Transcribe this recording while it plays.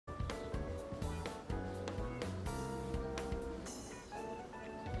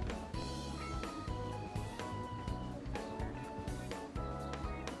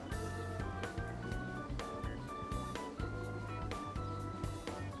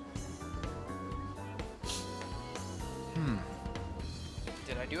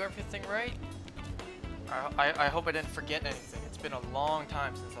Did I do everything right? I hope I didn't forget anything. It's been a long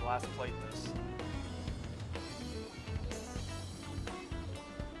time since I last played this.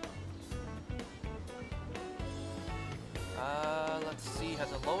 Let's see. Has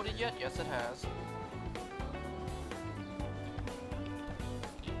it loaded yet? Yes, it has.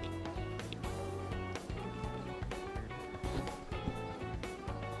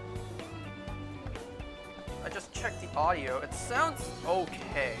 I just checked the audio. It sounds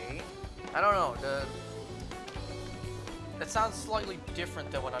okay. I don't know. It sounds slightly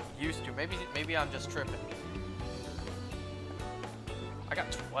different than what I'm used to. Maybe I'm just tripping. I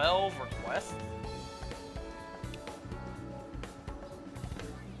got 12 requests.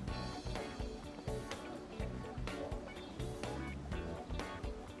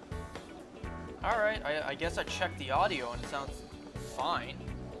 Alright, I guess I checked the audio and it sounds fine.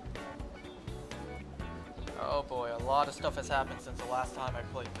 Oh boy, a lot of stuff has happened since the last time I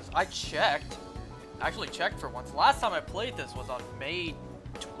played this. I actually checked for once. Last time I played this was on May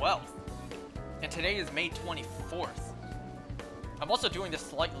 12th. And today is May 24th. I'm also doing this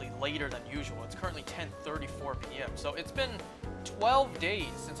slightly later than usual. It's currently 10:34 p.m. So it's been 12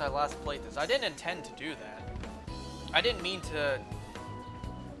 days since I last played this. I didn't intend to do that. I didn't mean to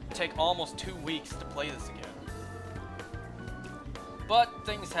take almost 2 weeks to play this again. But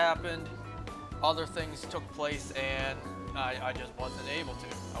things happened, other things took place, and I just wasn't able to.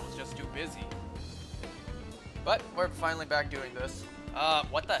 I was just too busy. But we're finally back doing this.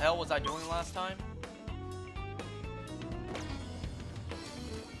 What the hell was I doing last time?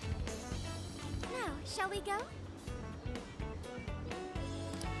 Now, shall we go?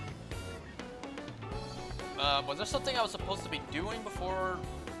 Was there something I was supposed to be doing before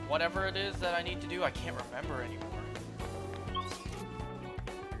whatever it is that I need to do? I can't remember anymore.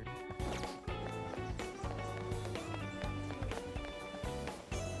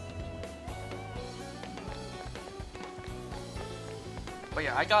 But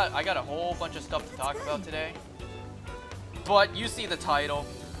yeah, I got a whole bunch of stuff to talk about today. But you see the title.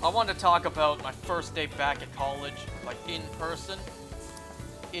 I want to talk about my first day back at college, like in person.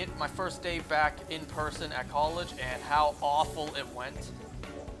 My first day back in person at college and how awful it went.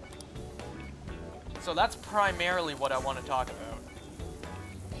 So that's primarily what I want to talk about.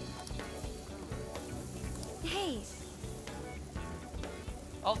 Hey.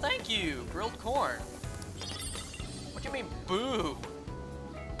 Oh, thank you! Grilled corn. What do you mean, boo?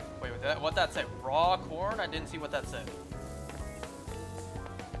 Wait, what that said? Raw corn? I didn't see what that said.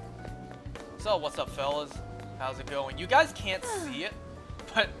 So, what's up, fellas? How's it going? You guys can't see it,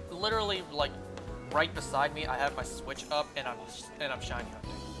 but literally, like, right beside me, I have my Switch up, and I'm shiny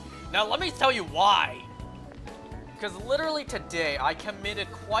hunting. Now, let me tell you why. Because literally today, I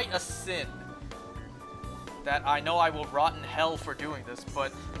committed quite a sin that I know I will rot in hell for doing this,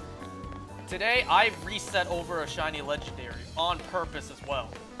 but today, I reset over a shiny legendary on purpose as well.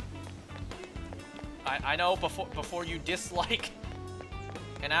 I know before you dislike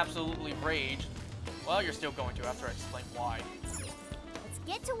and absolutely rage, well, you're still going to after I explain why. Let's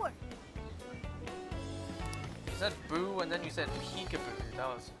get to work. You said boo and then you said peekaboo.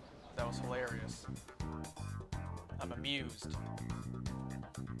 That was hilarious. I'm amused.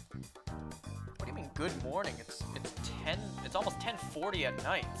 What do you mean good morning? It's almost 10:40 at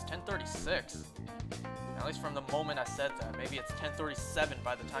night. It's 10:36. At least from the moment I said that. Maybe it's 10:37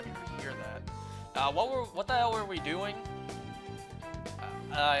 by the time you hear that. What the hell were we doing?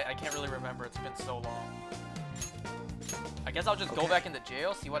 I can't really remember. It's been so long. I guess I'll just go back into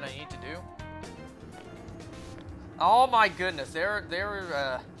jail, see what I need to do. Oh my goodness, there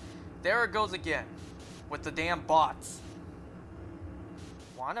it goes again with the damn bots.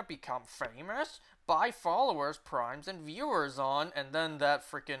 Wanna become famous? Buy followers, primes, and viewers on, and then that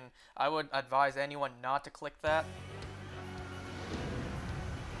freaking. I would advise anyone not to click that.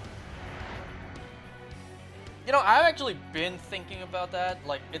 You know, I've actually been thinking about that.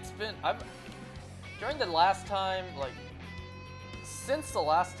 Like, during the last time, like, since the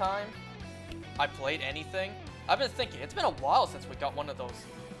last time I played anything, I've been thinking, it's been a while since we got one of those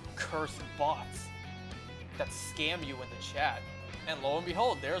cursed bots that scam you in the chat. And lo and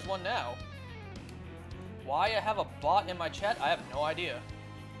behold, there's one now. Why I have a bot in my chat, I have no idea.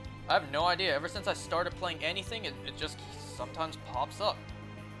 I have no idea. Ever since I started playing anything, it just sometimes pops up.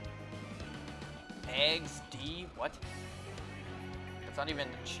 Eggs, D, what? That's not even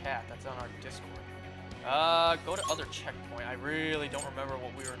in the chat, that's on our Discord. Go to other checkpoint. I really don't remember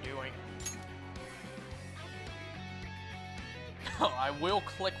what we were doing. I will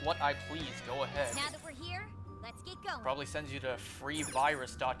click what I please, go ahead. Now that we're here, let's get going. Probably sends you to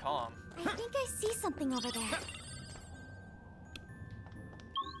freevirus.com. I think I see something over there.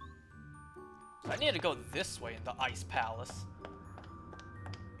 I need to go this way in the Ice Palace.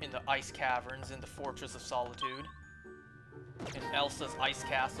 In the Ice Caverns, in the Fortress of Solitude. In Elsa's Ice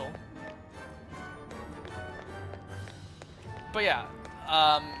Castle. But yeah,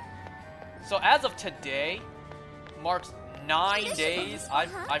 so as of today, marks 9 days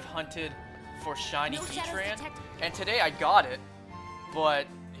I've hunted for shiny Heatran, and today I got it, but,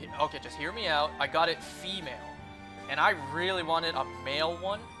 okay, just hear me out, I got it female, and I really wanted a male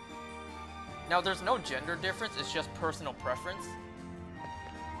one. Now, there's no gender difference, it's just personal preference.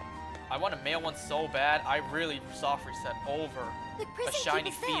 I want a male one so bad, I really soft reset over a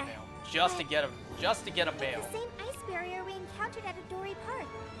shiny female, just to get a male. It's the same ice barrier we encountered at Adori Park.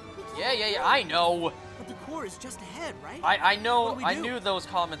 Yeah, I know. But the core is just ahead, right? I know, What do we I do? knew those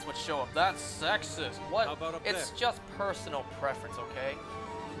comments would show up. That's sexist. What? How about up it's there? just personal preference, okay?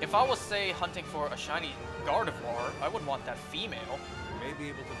 If I was, say, hunting for a shiny Gardevoir, I would want that female, We may be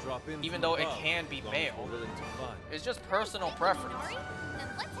able to drop in even from though it above, can be as long as male. we're willing to climb. It's just personal preference. Then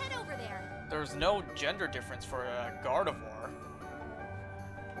let's head over there. There's no gender difference for a Gardevoir.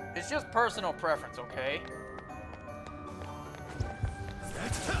 It's just personal preference, okay?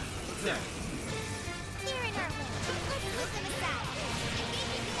 Here in our home. Let's put them aside.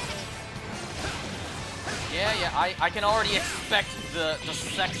 Yeah, I can already expect the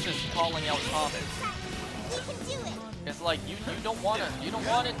sexist calling out comments. We can do it. It's like you don't want it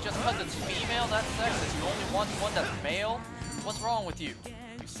just because it's female. That's sexist. You only want one that's male. What's wrong with you,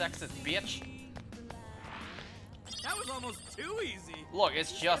 you sexist bitch? That was almost too easy. Look,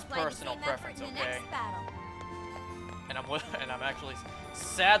 it's just Apply the personal same effort preference, in the okay? next battle. And I'm actually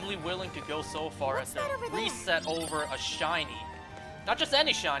sadly willing to go so far What's as to that over there? reset over a shiny, not just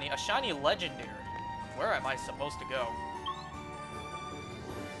any shiny, a shiny legendary. Where am I supposed to go?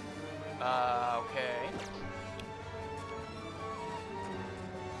 Okay.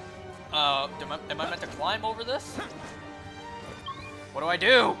 Am I meant to climb over this? What do I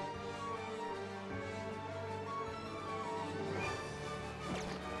do?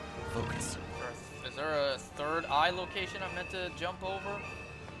 Focus. Is there a third eye location I'm meant to jump over?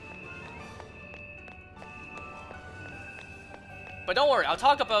 But don't worry, I'll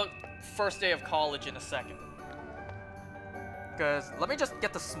talk about first day of college in a second. Because let me just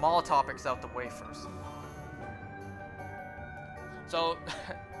get the small topics out the way first. So,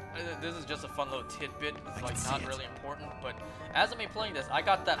 this is just a fun little tidbit. It's like not really important, but as I'm playing this, I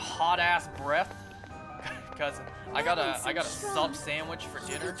got that hot ass breath because I got a sub sandwich for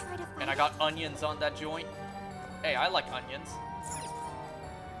dinner, and I got onions on that joint. Hey, I like onions.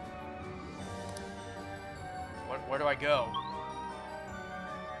 Where do I go?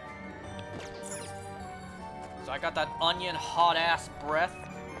 So I got that onion hot ass breath.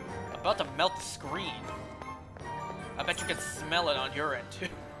 About to melt the screen. I bet you can smell it on your end too.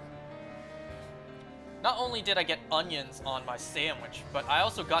 Not only did I get onions on my sandwich, but I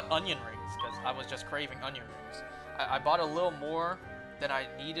also got onion rings because I was just craving onion rings. I bought a little more than I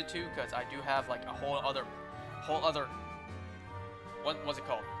needed to because I do have like a whole other, what was it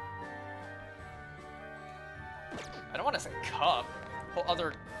called? I don't want to say cup. Whole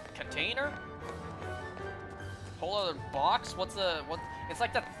other container? Whole other box? What? It's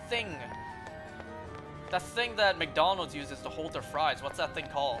like that thing. That thing that McDonald's uses to hold their fries. What's that thing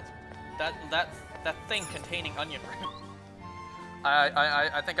called? That thing containing onion rings.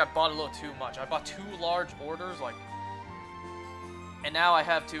 I think I bought a little too much. I bought 2 large orders, like, and now I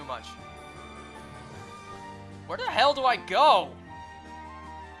have too much. Where the hell do I go?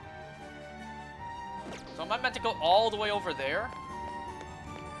 So am I meant to go all the way over there?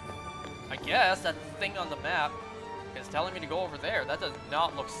 I guess that thing on the map is telling me to go over there. That does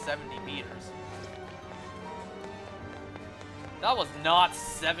not look 70 meters. That was not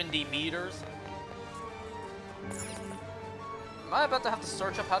 70 meters. Am I about to have to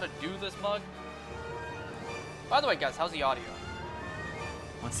search up how to do this mug? By the way, guys, how's the audio?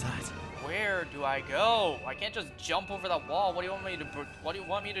 What's that? Where do I go? I can't just jump over that wall. What do you want me to do? What do you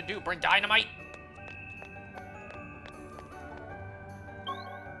want me to do? Bring dynamite?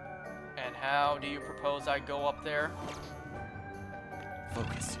 And how do you propose I go up there?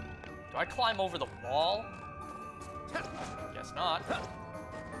 Focus. Do I climb over the wall? Guess not.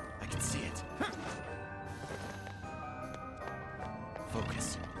 I can see it.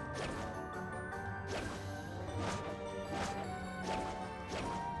 Focus.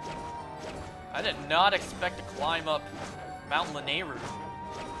 I did not expect to climb up Mount Lanayru.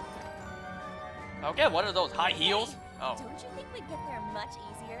 Okay, what are those, high heels? Oh. Don't you think we'd get there much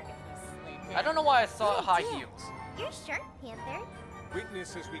easier if we slid down? I don't know why I saw Good high idea. heels. You're sharp, Panther.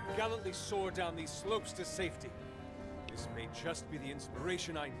 Witness as we gallantly soar down these slopes to safety. This may just be the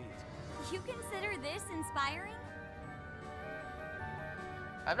inspiration I need. You consider this inspiring?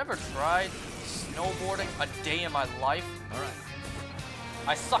 I've never tried snowboarding a day in my life. Alright.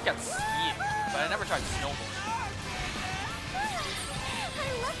 I suck at skiing, but I never tried snowboarding. I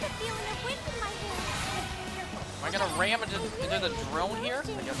love the feeling of wind in my hair. Am I gonna ram into the drone here?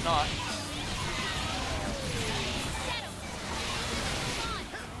 I guess not.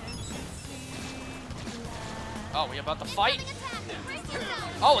 Oh, we about to fight?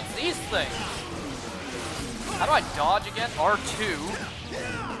 Oh, it's these things! How do I dodge again? R2.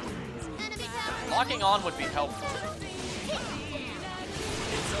 Locking on would be helpful.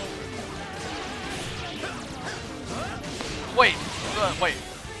 Wait, wait.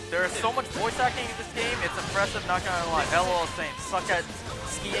 There is so much voice acting in this game, it's impressive, not gonna lie. LOL is saying, suck at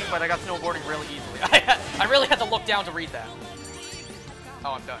skiing, but I got snowboarding really easily. I really had to look down to read that.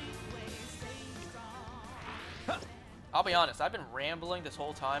 Oh, I'm done. I'll be honest, I've been rambling this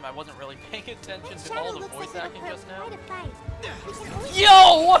whole time. I wasn't really paying attention to all the voice acting just now.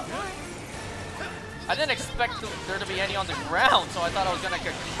 Yo! I didn't expect there to be any on the ground, so I thought I was gonna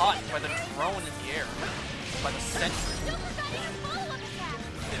get caught by the drone in the air. By the sentry.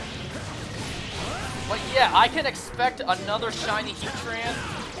 But yeah, I can expect another shiny Heatran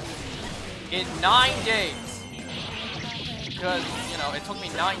in 9 days. Because, you know, it took me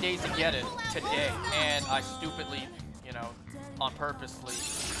 9 days to get it today, and I stupidly, you know, on purposely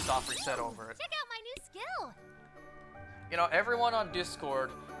soft reset over it. Check out my new skill. You know, everyone on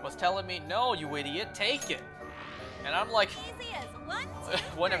Discord was telling me, no, you idiot, take it. And I'm like, Easy as 1,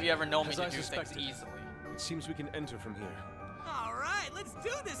 2, when have you ever known me As to I do things suspected. easily? It seems we can enter from here. Alright, let's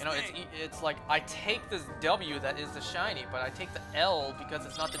do this You know, it's like, I take this W that is the shiny, but I take the L because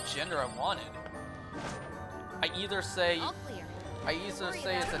it's not the gender I wanted. I either say all clear. it's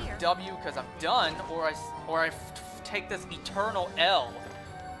a W because I'm done, or I take this eternal L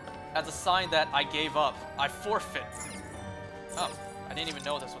as a sign that I gave up. I forfeit. Oh, I didn't even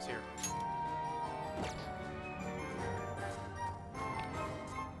know this was here.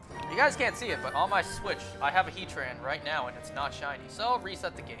 You guys can't see it, but on my Switch, I have a Heatran right now, and it's not shiny. So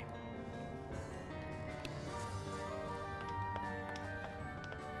reset the game.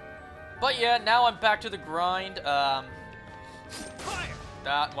 But yeah, now I'm back to the grind.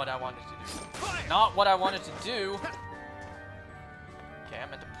 Not what I wanted to do. Not what I wanted to do. Okay, I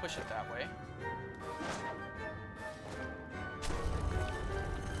meant to push it that way.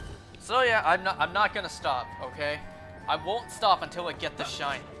 So yeah, I'm not gonna stop, okay? I won't stop until I get the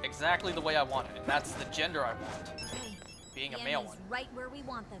shiny, exactly the way I want it, and that's the gender I want, being a The male enemy's one. right where we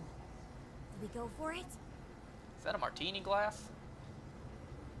want them. Do we go for it? Is that a martini glass?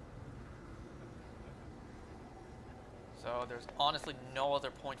 So there's honestly no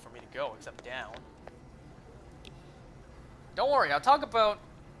other point for me to go except down. Don't worry, I'll talk about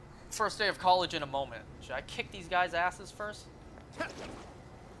first day of college in a moment. Should I kick these guys' asses first?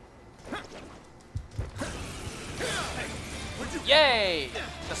 Yay!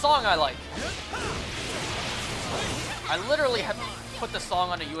 The song I like. I literally have put the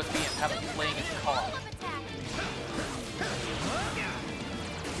song on a USB and have it playing in the car.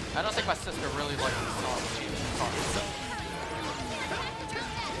 I don't think my sister really likes the song when she was in the car.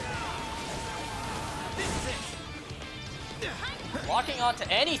 Locking onto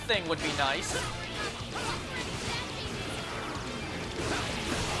anything would be nice.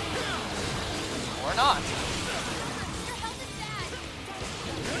 Or not.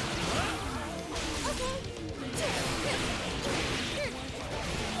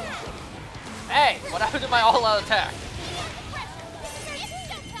 Hey, what happened to my all-out attack?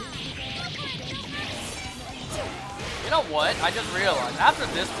 You know what? I just realized, after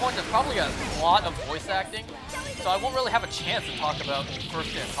this point, there's probably a lot of voice acting, so I won't really have a chance to talk about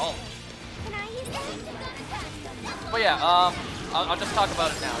first day of college. Can I use that? But yeah, I'll just talk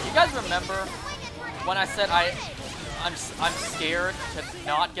about it now. You guys remember when I said I'm scared to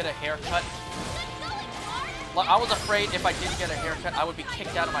not get a haircut? Like, I was afraid if I didn't get a haircut, I would be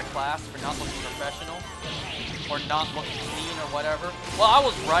kicked out of my class for not looking professional or not looking clean or whatever. Well, I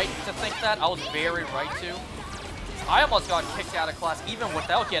was right to think that. I was very right to. I almost got kicked out of class even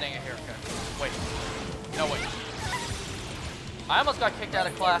without getting a haircut. Wait. No, wait. I almost got kicked out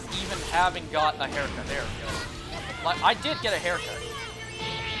of class even having got a haircut. There we go. Like, I did get a haircut.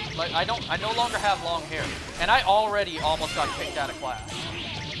 Like, I no longer have long hair. And I already almost got kicked out of class.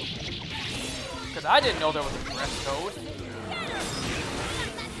 Because I didn't know there was a dress code.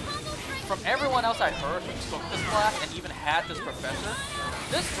 From everyone else I heard who took this class and even had this professor,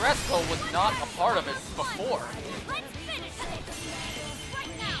 this dress code was not a part of it before. Let's finish this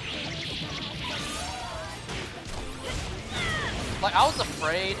right now. Like, I was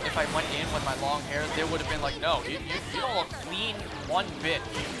afraid if I went in with my long hair, they would have been like, no, you don't look clean one bit.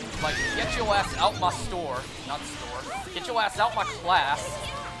 Like, get your ass out my store. Not store. Get your ass out my class.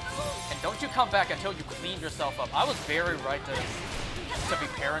 And don't you come back until you clean yourself up. I was very right to be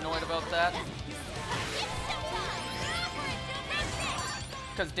paranoid about that.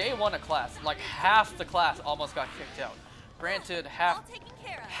 Because day one of class, like half the class almost got kicked out. Granted, half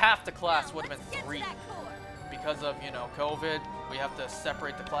the class would have been 3. Because of, you know, COVID, we have to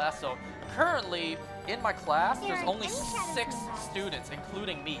separate the class. So currently, in my class, there's only 6 students,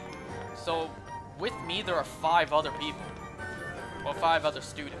 including me. So with me, there are 5 other people. Well, 5 other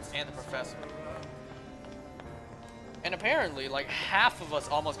students and the professor. And apparently, like, half of us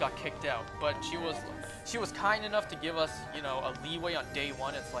almost got kicked out. But she was kind enough to give us, you know, a leeway on day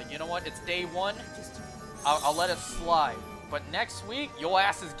 1. It's like, you know what? It's day 1. I'll let it slide. But next week, your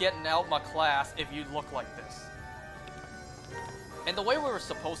ass is getting out my class if you look like this. And the way we were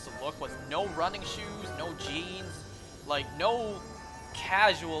supposed to look was no running shoes, no jeans, like no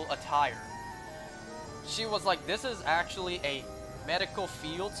casual attire. She was like, this is actually a medical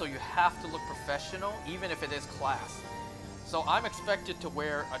field, so you have to look professional, even if it is class. So I'm expected to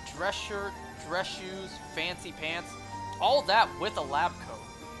wear a dress shirt, dress shoes, fancy pants, all that with a lab coat.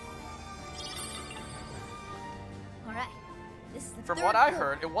 Alright. This is the From third what I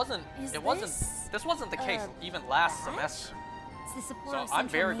floor. heard, this wasn't the case even last semester. It's the support So of I'm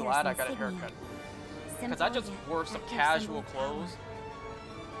Central very glad I Mayors got a insignia. haircut. Because I just Symbol wore some active casual symbol power. clothes.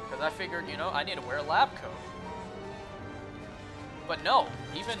 Because I figured, you know, I need to wear a lab coat. But no,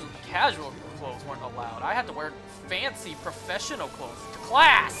 even casual clothes weren't allowed. I had to wear fancy professional clothes to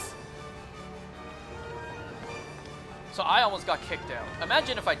class! So I almost got kicked out.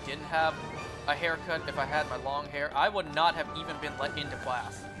 Imagine if I didn't have a haircut, if I had my long hair, I would not have even been let into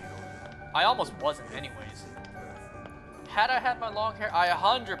class. I almost wasn't anyways. Had I had my long hair, I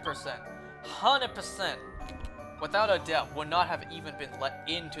 100%, without a doubt, would not have even been let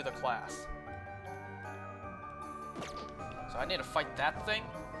into the class. So I need to fight that thing?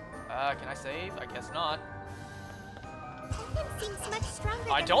 Can I save? I guess not. Ethan seems much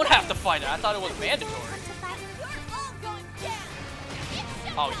stronger I than don't the have to others. fight it. I thought it was mandatory. You're all going down.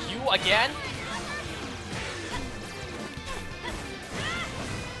 Oh, you again?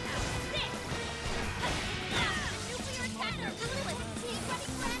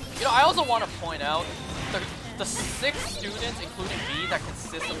 You know, I also want to point out the 6 students, including me, that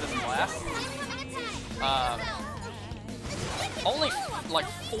consist of this class. Only like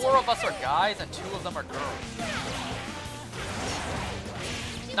 4 of us are guys and 2 of them are girls.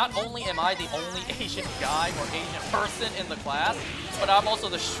 Not only am I the only Asian guy or Asian person in the class, but I'm also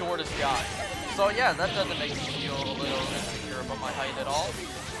the shortest guy. So yeah, that doesn't make me feel a little insecure about my height at all.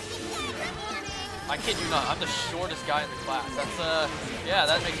 I kid you not, I'm the shortest guy in the class. That's, yeah,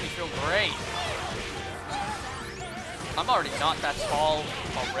 that makes me feel great. I'm already not that tall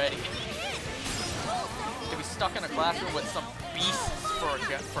already. To be stuck in a classroom with some beasts for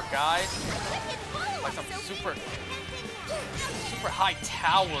guys, like some super high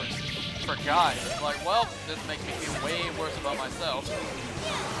towers for guys. Like, well, this makes me feel way worse about myself.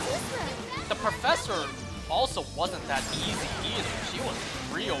 The professor also wasn't that easy either. She was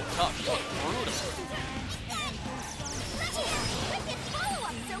real tough. She was brutal.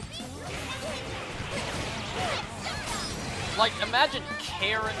 Like, imagine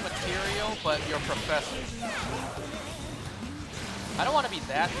Karen material, but your professor. I don't want to be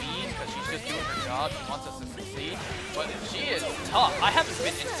that mean because she's just doing her job. She wants us to succeed. But she is tough. I haven't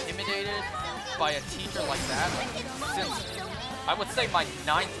been intimidated by a teacher like that since, I would say, my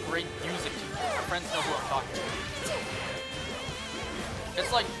 9th grade music teacher. My friends know who I'm talking to.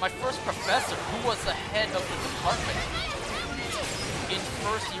 It's like my first professor, who was the head of the department in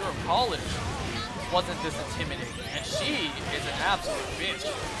first year of college, wasn't this intimidating. And she is an absolute bitch.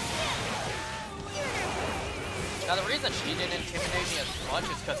 Now the reason she didn't intimidate me as much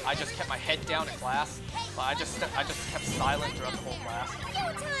is because I just kept my head down in class. I just kept silent throughout the whole class.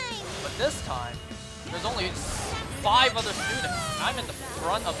 But this time, there's only 5 other students. And I'm in the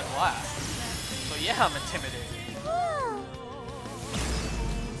front of the class. So yeah, I'm intimidated.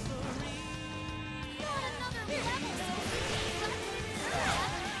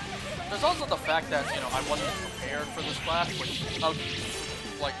 There's also the fact that, you know, I wasn't prepared for this class, which,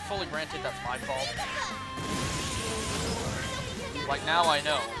 like, fully granted, that's my fault. Like, now I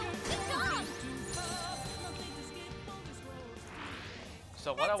know.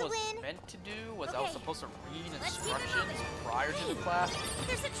 So what I was meant to do was I was supposed to read instructions prior to the class,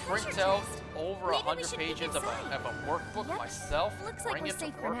 print out over 100 pages of a workbook myself, bring it to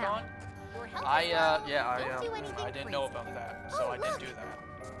work on. Your health I is low. yeah, Don't do anything I didn't know crazy. about that, so Oh, I didn't look. do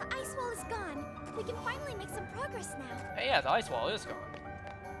that. The ice wall is gone. We can finally make some progress now. Hey, yeah, the ice wall is gone.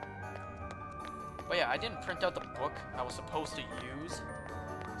 But yeah, I didn't print out the book I was supposed to use,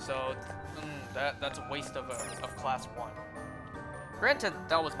 so that's a waste of class 1. Granted,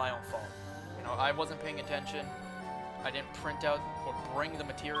 that was my own fault. You know, I wasn't paying attention. I didn't print out or bring the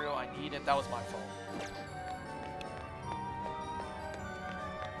material I needed. That was my fault.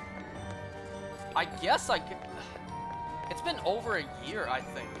 I guess I could... It's been over a year, I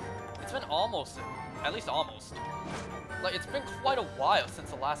think. It's been almost, at least almost. Like, it's been quite a while since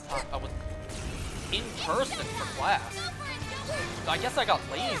the last time I was in person for class. I guess I got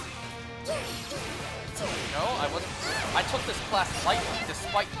lazy. You know, I took this class lightly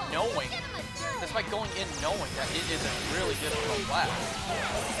despite going in knowing that it is a really difficult class.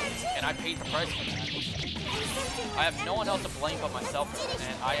 And I paid the price for that. I have no one else to blame but myself for it,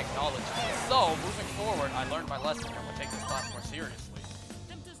 and I acknowledge it. So, moving forward, I learned my lesson and I'm gonna take this class more seriously.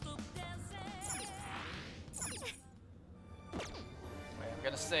 Wait, I'm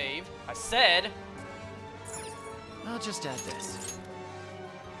gonna save. I said... I'll just add this.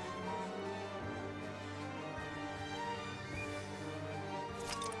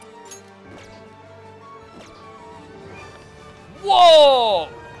 Whoa!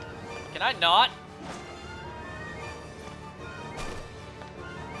 Can I not?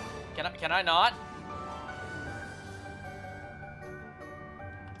 Can I not?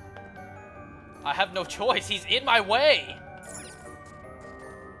 I have no choice. He's in my way.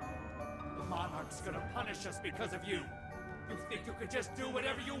 The Monarch's gonna punish us because of you. You think you could just do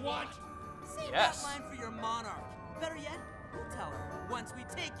whatever you want? Save Yes. that line for your monarch. Better yet, we'll tell her once we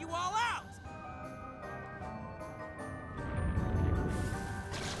take you all out.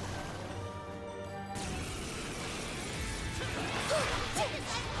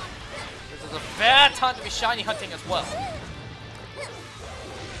 This is a bad time to be shiny hunting as well.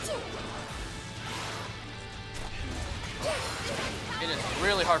 It is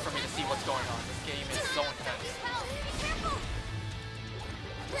really hard for me to see what's going on. This game is so intense.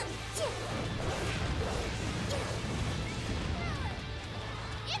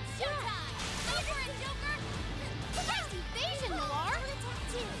 It's showtime! Go for it, Joker! Nice evasion, Noir!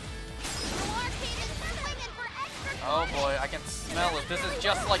 Noir Kate is swinging for extra Oh boy, I can smell it. This is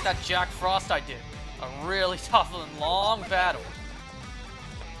just like that Jack Frost I did. A really tough and long battle.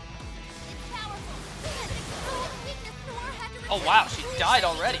 Oh wow, she died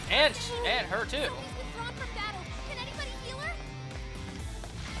already, and her too.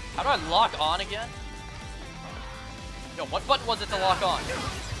 How do I lock on again? Yo, what button was it to lock on?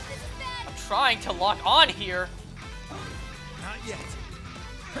 I'm trying to lock on here. Not yet.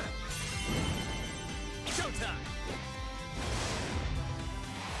 Showtime!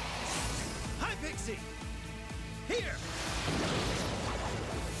 Hi, Pixie! Here!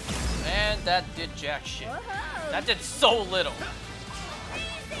 And that did jack shit. That did so little.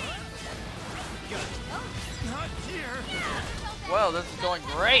 Not here! Well, this is going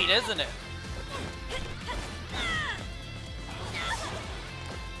great, isn't it?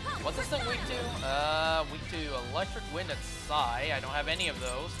 What's this thing weak to? Weak to electric, wind, and psi. I don't have any of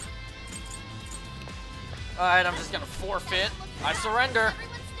those. Alright, I'm just gonna forfeit. I surrender.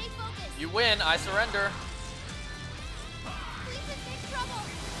 You win, I surrender.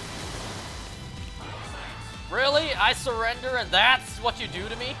 Really? I surrender and that's what you do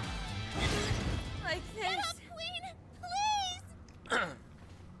to me? Like this. Get up, Queen! Please!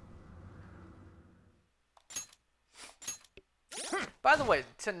 By the way,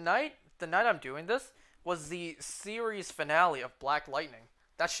 tonight, the night I'm doing this, was the series finale of Black Lightning.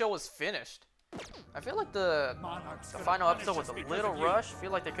 That show was finished. I feel like the final episode was a little rushed. I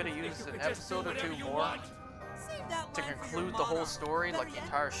feel like they could have used an episode or two more Save that to line for your conclude the whole monarch. story, Better like the yet,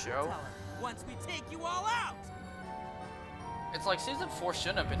 entire we'll show. tell her once we take you all out. It's like season 4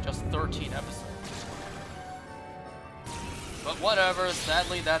 shouldn't have been just 13 episodes. But whatever,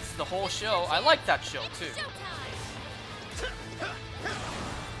 sadly that's the whole show. I like that show too.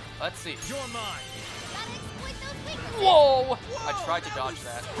 Let's see. You're mine! Whoa! I tried to dodge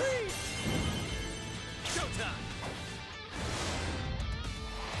that. Showtime!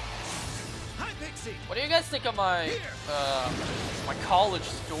 Hi, Pixie! What do you guys think of my my college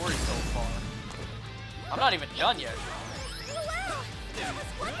story so far? I'm not even done yet.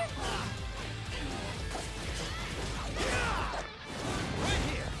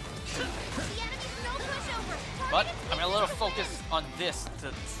 But I'm a little focused on this to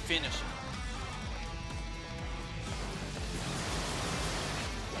finish it.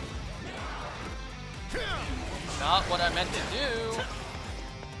 Not what I meant to do.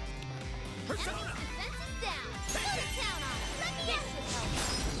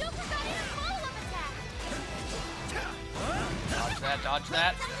 Dodge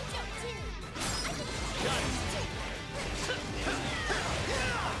that.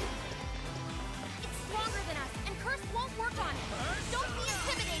 It's stronger than us, and Curse won't work on it. Don't be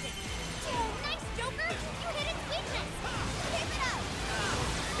intimidated. Nice, Joker. You hit its weakness. Keep it up.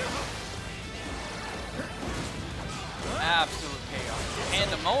 Absolute chaos.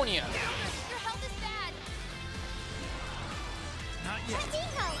 Pandemonium. Your health is bad. Not yet. Team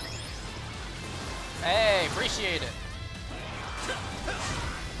health. Hey, appreciate it. Fair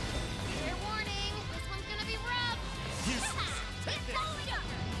warning. This one's gonna be rough. Take this, Joker.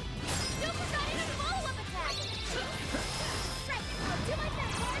 Joker got in a follow-up attack. Right. Do like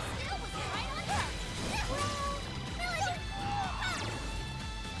that bar skill was right on top.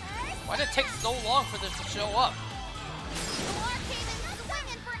 Why did it take so long for this to show up? Noir came in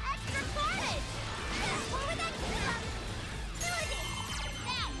swinging for extra carnage. What would that do? Do it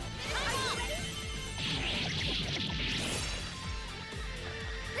again. Now, are you ready?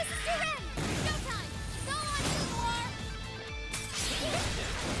 This is to him. Showtime. Go on, Noir.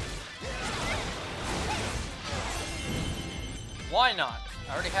 Why not?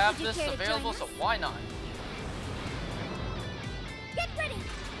 I already have Would you this care to available, join so us? why not? Get ready.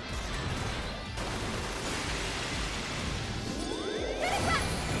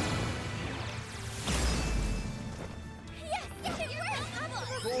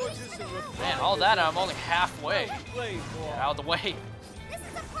 Gorgeous and refined. Man, all that I'm only halfway. Played, boy. Get out of the way. This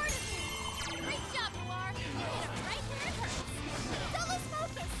is a part of me. Great job, Noir. You hit it right where it hurts. Don't lose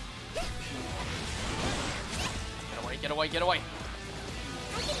focus. Get away, get away, get away.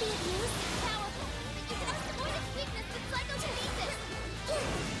 I can be of use. Powerful. You can exploit its weakness with psychokinesis.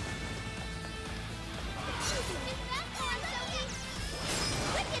 It's that far, Sophie.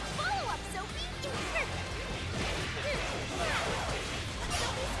 Wicked follow-up, Sophie.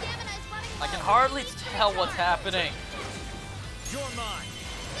 Sophie's stamina is running low. I can hardly tell what's happening. You're mine.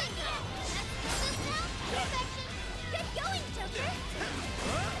 Get going, Joker.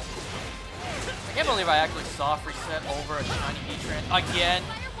 I can't believe I actually soft reset over a shiny Heatran again.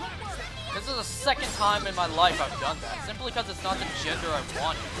 This is the second time in my life I've done that, simply because it's not the gender I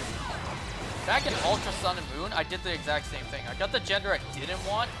wanted. Back in Ultra Sun and Moon, I did the exact same thing. I got the gender I didn't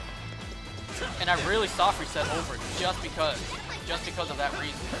want, and I really soft reset over it just because of that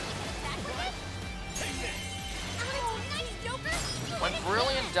reason. When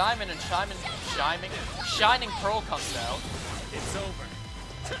Brilliant Diamond and Shining Pearl comes out, It's over.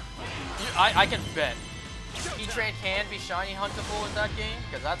 I can bet Heatran can be shiny huntable in that game,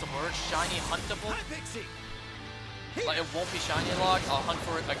 because that's a word, shiny huntable. Hi, Pixie. Like, it won't be shiny locked, I'll hunt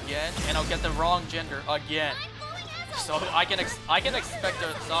for it again, and I'll get the wrong gender again. So I can expect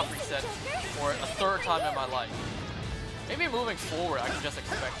a soft reset for it a third time in my life. Maybe moving forward, I can just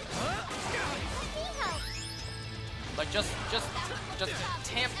expect it. Like, just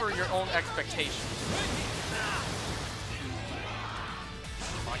tamper your own expectations.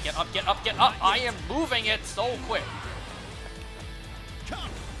 Come on, get up, get up, get up! I am moving it so quick. Come.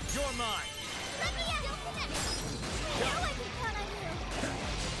 You're mine.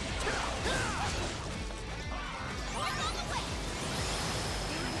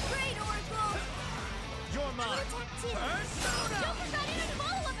 You're mine. Persona! Joker got in a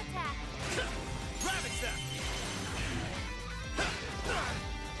follow-up attack. Rabbit Step.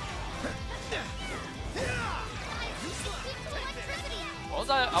 What was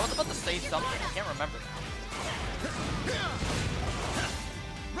I was about to say something, I can't remember now.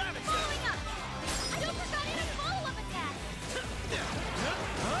 Rabbit Step. Following up. Joker got in a follow-up attack.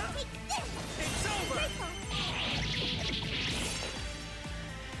 Take this. It's over.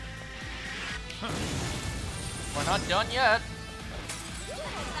 We're not done yet. You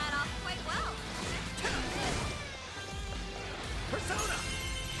pulled that off quite well. Persona.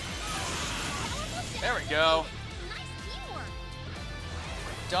 There we go. Nice teamwork.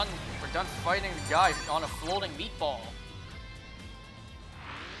 We're done fighting the guy on a floating meatball.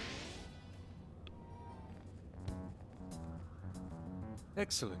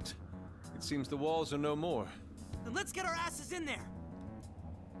 Excellent. It seems the walls are no more. Then let's get our asses in there.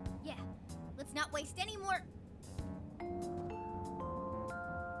 Yeah. Let's not waste any more.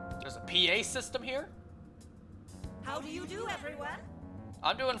 There's a PA system here. How do you do, everyone?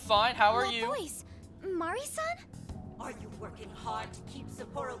 I'm doing fine. How are What you? voice? Mari-san? Are you working hard to keep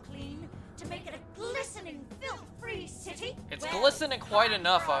Sapporo clean? To make it a glistening, filth-free city? It's Well, glistening quite time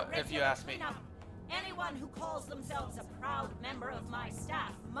enough, for our if you regular ask me. cleanup. Anyone who calls themselves a proud member of my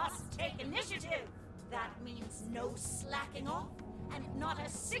staff must take initiative. That means no slacking off, and not a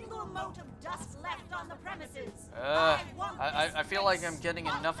single mote of dust left on the premises. I feel like I'm getting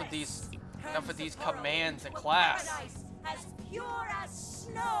enough of these commands in class. as pure as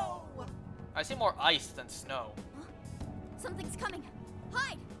snow. I see more ice than snow. Something's coming.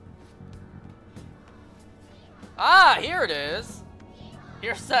 Hide! Ah, here it is.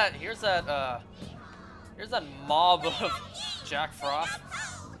 Here's that mob of Jack Frost.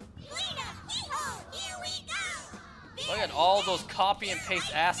 Look at all those copy and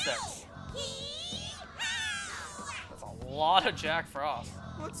paste assets. That's a lot of Jack Frost.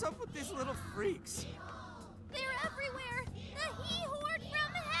 What's up with these little freaks? They're everywhere! The He-Horde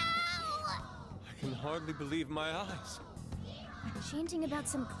from hell! I can hardly believe my eyes. Chanting about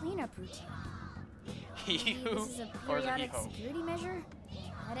some cleanup routine. Maybe He-Who this is a or the periodic He-Ho? security measure?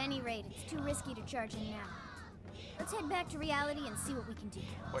 At any rate, it's too risky to charge in now. Let's head back to reality and see what we can do.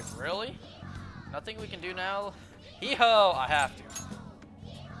 Wait, really? Nothing we can do now? Hee-ho! I have to.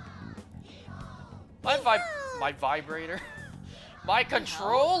 My vibrator. My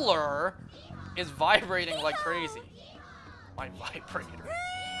controller is vibrating like crazy. My vibrator.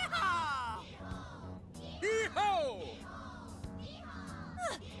 Hee-ho!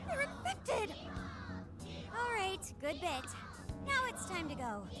 They're infected! Alright, good bit. Now it's time to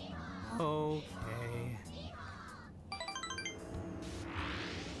go. Okay.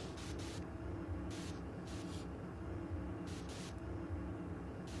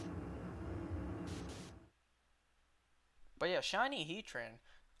 But yeah, Shiny Heatran.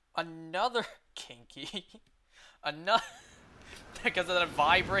 Another kinky. Another because of that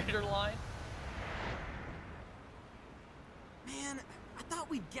vibrator line. Man, I thought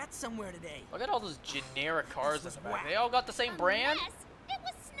we'd get somewhere today. Look at all those generic cars in was the back. whack. They all got the same brand. Yes, it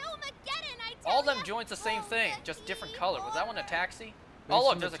was Snowmageddon, I tell All of them ya. joints the same Oh, thing, the just different color. Was that one a taxi? Based Oh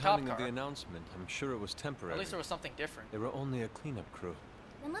look, on there's the a cop timing car. of the announcement, I'm sure it was temporary. At least there was something different. They were only a cleanup crew.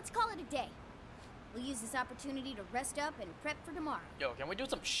 Then let's call it a day. We'll use this opportunity to rest up and prep for tomorrow. Yo, can we do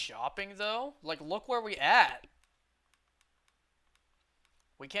some shopping though? Like, look where we at.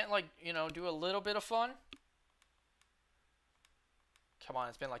 We can't, like, you know, do a little bit of fun? Come on,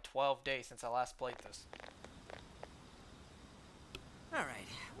 it's been like 12 days since I last played this. All right.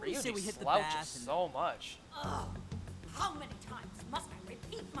 What do you say Ryuji we hit the slouches bath and... so much. Ugh. How many times must I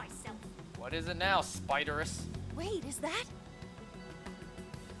repeat myself? What is it now, Spiderus? Wait, is that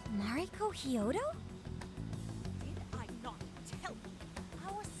Mariko Hyodo? Did I not tell you?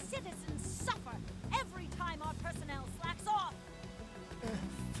 Our citizens suffer every time our personnel slacks off.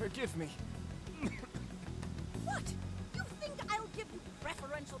 Forgive me. What? You think I'll give you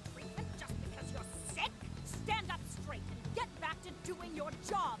preferential treatment just because you're sick? Stand up straight and get back to doing your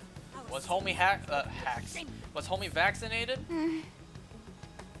job. Our Was homie hacks? Shame. Was homie vaccinated?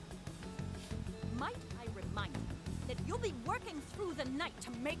 Might I remind you that you'll be working through the night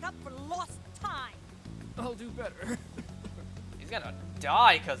to make up for lost time? I'll do better. He's gonna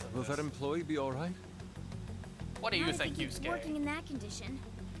die because of Will this. that employee be alright? What do you Not if think, he keeps Yusuke? working in that condition.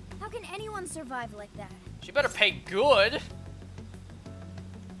 How can anyone survive like that? She better pay good.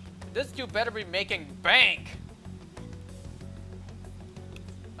 This dude better be making bank.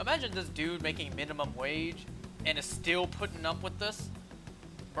 Imagine this dude making minimum wage and is still putting up with this.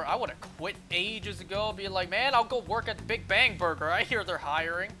 Bro, I would have quit ages ago. Be like, man, I'll go work at Big Bang Burger. I hear they're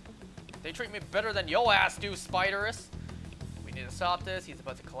hiring. They treat me better than yo ass do, Spiderus. We need to stop this. He's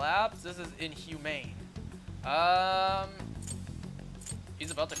about to collapse. This is inhumane.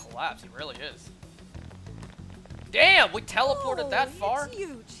 He's about to collapse. He really is. Damn, we teleported that far? It's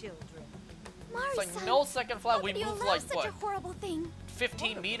you, children. It's like Mari-san, no second flight. how We could you moved allow like such what? a horrible thing?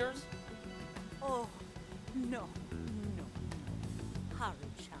 15 meters? Oh, no.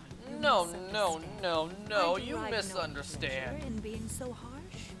 Haru-chan. you No, misunderstand. no. I You derive no misunderstand. pleasure in being so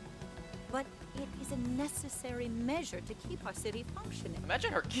harsh, but it is a necessary measure to keep our city functioning.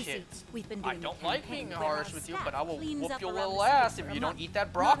 Imagine her You see, kids. we've been I doing don't a like campaign being where our harsh with you, staff but I will cleans whoop up your around little the city ass for if a you don't month. eat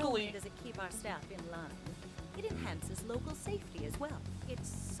that Not only broccoli. does it keep our staff in line, it enhances local safety as well. It's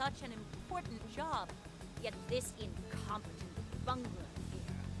such an important job, yet this incompetent bungler here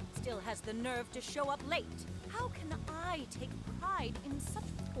still has the nerve to show up late. How can I take pride in such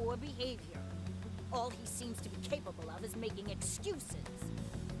poor behavior? All he seems to be capable of is making excuses.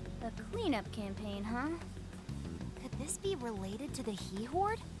 A cleanup campaign, huh? Could this be related to the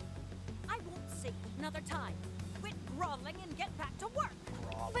He-Horde? I won't say it another time. Quit groveling and get back to work.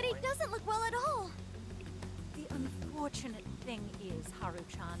 But he doesn't look well at all. The unfortunate thing is,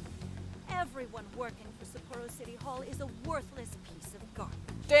 Haru-chan, everyone working for Sapporo City Hall is a worthless piece of garbage.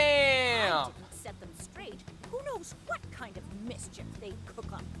 I Damn. didn't set them straight. Who knows what kind of mischief they'd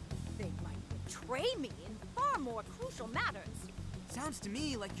cook up? They might betray me in far more crucial matters. Sounds to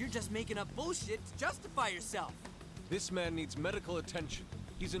me like you're just making up bullshit to justify yourself. This man needs medical attention.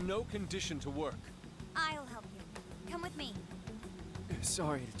 He's in no condition to work. I'll help you. come with me.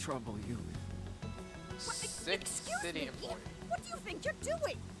 Sorry to trouble you. Sick city employee. What do you think you're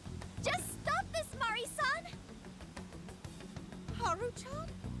doing? Just stop this, Mari-san! Haru-chan?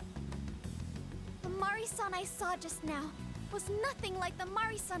 The Mari-san I saw just now was nothing like the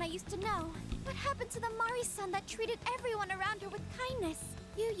Mari-san I used to know. What happened to the Mari-san that treated everyone around her with kindness?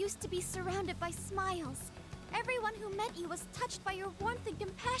 You used to be surrounded by smiles. Everyone who met you was touched by your warmth and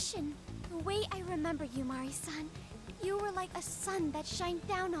compassion. The way I remember you, Mari-san, you were like a sun that shined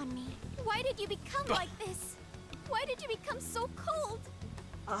down on me. Why did you become like this? Why did you become so cold?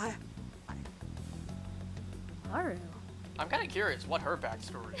 Haru. I'm kind of curious what her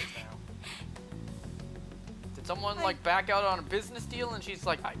backstory is now. Did someone like back out on a business deal and she's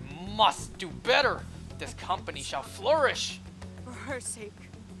like, I must do better. This company shall flourish. For her sake.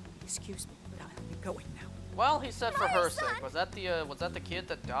 Excuse me, but I'll be going now. Well, he said for her Mari-san! sake. Was that the kid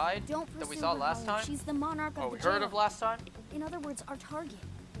that died Don't that we pursue saw her, last Haru. time? She's the monarch of Oh, the we heard jail. of last time? In other words, our target.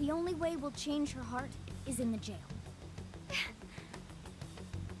 The only way we'll change her heart is in the jail.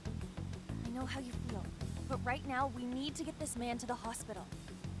 I know how you feel, but right now we need to get this man to the hospital.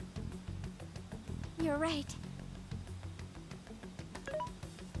 You're right.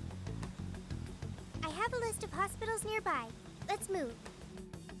 I have a list of hospitals nearby. Let's move.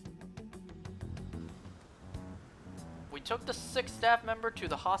 We took the 6th staff member to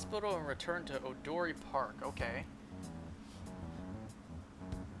the hospital and returned to Odori Park. Okay.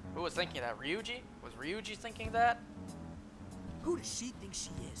 Who was thinking that? Ryuji? Was Ryuji thinking that? Who does she think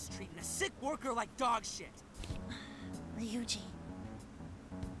she is, treating a sick worker like dog shit? Ryuji.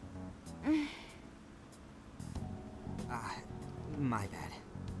 My bad.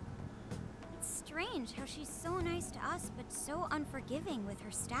 It's strange how she's so nice to us, but so unforgiving with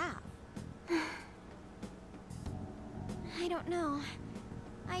her staff. I don't know.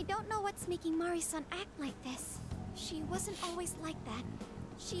 I don't know what's making Mari-san act like this. She wasn't always like that.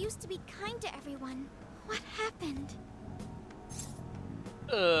 She used to be kind to everyone. What happened?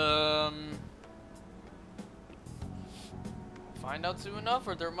 Find out soon enough,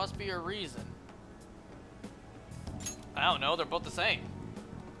 or there must be a reason. I don't know, they're both the same.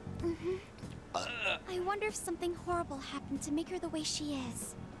 I wonder if something horrible happened to make her the way she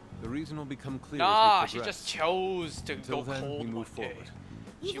is. The reason will become clear Nah, as we she progress. just chose to Until go then, cold we move one day. forward.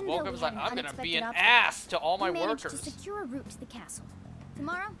 She Even woke though up and was we like, had I'm gonna unexpected be an obstacle, ass to all my we managed workers. to secure a route to the castle.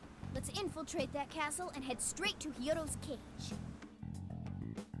 Tomorrow, let's infiltrate that castle and head straight to Hyodo's cage.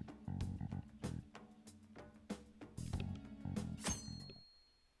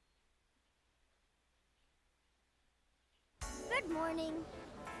 Good morning.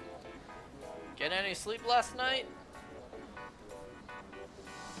 Get any sleep last night?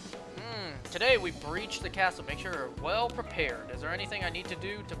 Today we breach the castle. Make sure you're well prepared. Is there anything I need to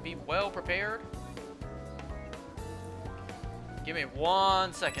do to be well prepared? Give me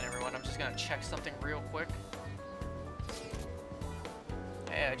 1 second, everyone. I'm just gonna check something real quick.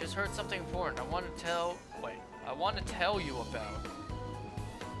 Hey, I just heard something important. I want to tell you about.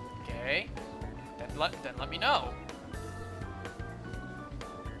 Okay. Then let me know.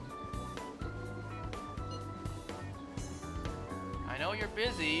 I know you're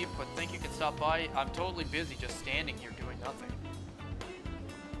busy, but think you can stop by? I'm totally busy just standing here doing nothing.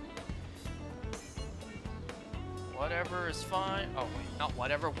 Whatever is fine. Oh wait, not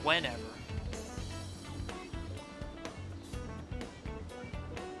whatever, whenever.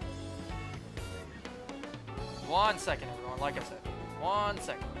 One second, everyone, like I said. 1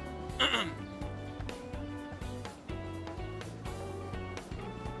 second.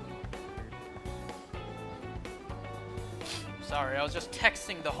 Sorry, I was just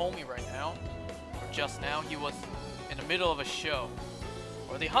texting the homie right now. Or just now, he was in the middle of a show.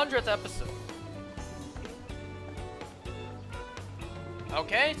 Or the 100th episode.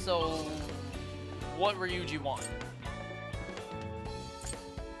 Okay, so what Ryuji want?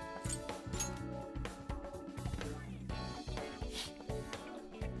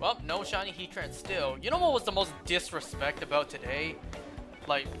 Well, no shiny Heatran still. You know what was the most disrespect about today?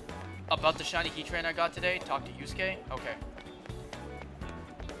 Like, about the shiny Heatran I got today? Talk to Yusuke? Okay.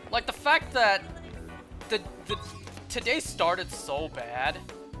 Like, the fact that today started so bad.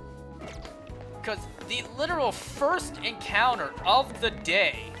 Because the literal first encounter of the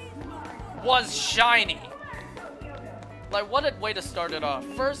day was shiny. Like, what a way to start it off.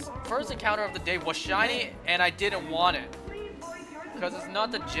 First encounter of the day was shiny, and I didn't want it. Because it's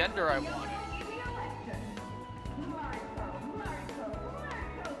not the gender I wanted.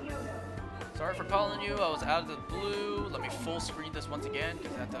 Sorry for calling you, I was out of the blue. Let me full screen this once again,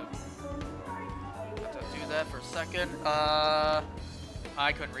 because I have to do that for a second.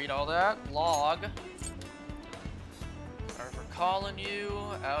 I couldn't read all that. Log. calling you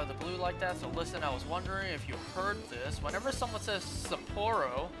out of the blue like that, so listen, I was wondering if you heard this. Whenever someone says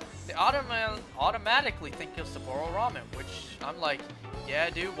Sapporo, they automatically think of Sapporo Ramen, which I'm like, yeah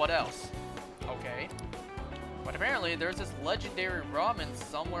dude, what else? Okay. But apparently there's this legendary ramen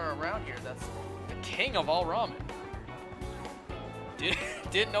somewhere around here that's the king of all ramen.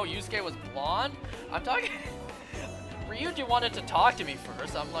 Didn't know Yusuke was blonde? I'm talking... Ryuji wanted to talk to me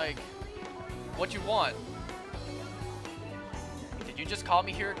first. I'm like, what you want? Did you just call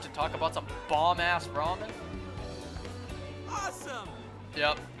me here to talk about some bomb-ass ramen? Awesome!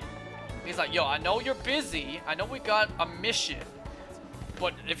 Yep. He's like, yo, I know you're busy. I know we got a mission.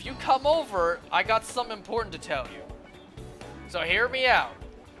 But if you come over, I got something important to tell you. So hear me out.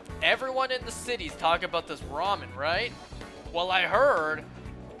 Everyone in the city's talking about this ramen, right? Well, I heard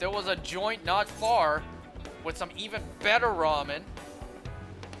there was a joint not far with some even better ramen.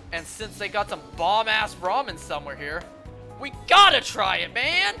 And since they got some bomb-ass ramen somewhere here, we gotta try it,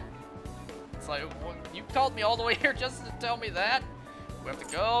 man! It's like, well, you called me all the way here just to tell me that? We have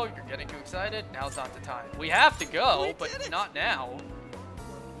to go, you're getting too excited, now's not the time. We have to go, but not now.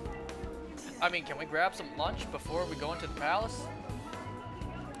 I mean, can we grab some lunch before we go into the palace?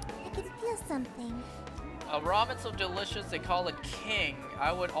 I can feel something. A ramen so delicious they call it king.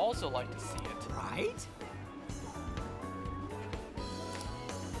 I would also like to see it. Right?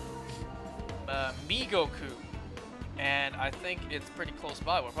 Migoku. And I think it's pretty close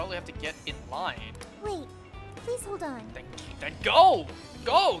by. We'll probably have to get in line. Wait, please hold on. Then go!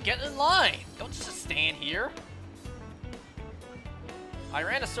 Go! Get in line! Don't just stand here. I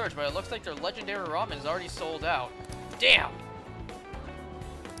ran a search, but it looks like their legendary ramen is already sold out. Damn!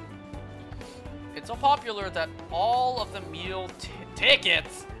 It's so popular that all of the meal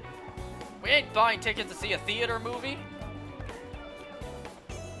tickets... We ain't buying tickets to see a theater movie.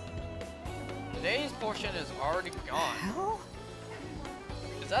 Today's portion is already gone. Hell?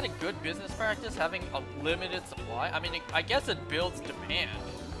 Is that a good business practice, having a limited supply? I mean, I guess it builds demand.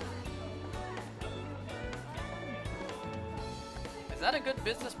 Is that a good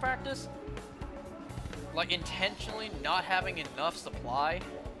business practice? Like, intentionally not having enough supply?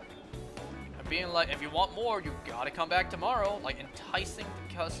 And being like, if you want more, you gotta come back tomorrow. Like, enticing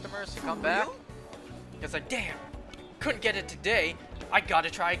the customers to come back. It's like, damn, couldn't get it today. I gotta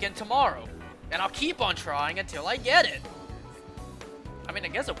try again tomorrow. And I'll keep on trying until I get it. I mean, I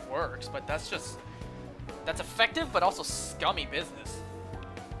guess it works, but that's effective, but also scummy business.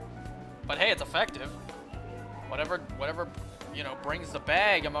 But hey, it's effective. Whatever, you know, brings the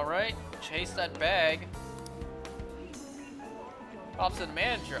bag, am I right? Chase that bag. Pops to the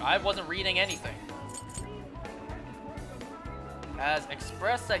manager. I wasn't reading anything. Has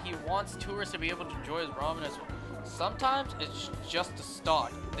expressed that he wants tourists to be able to enjoy his ramen as well. Sometimes it's just the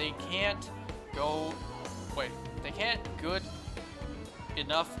stock. They can't good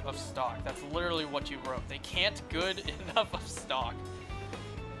enough of stock. That's literally what you wrote. They can't good enough of stock.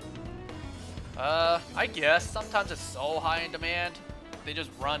 I guess sometimes it's so high in demand, they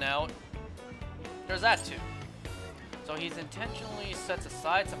just run out. There's that too. So he's intentionally sets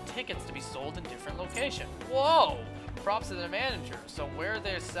aside some tickets to be sold in different locations. Whoa! Props to the manager. So where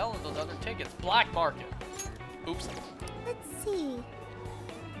they're selling those other tickets? Black market. Oops. Let's see.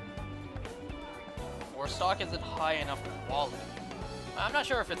 Or stock isn't high enough quality. I'm not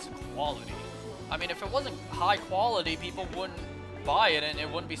sure if it's quality. I mean, if it wasn't high quality, people wouldn't buy it and it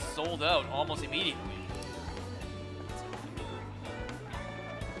wouldn't be sold out almost immediately.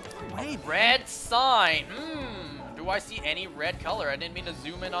 Wait, red sign. Do I see any red color? I didn't mean to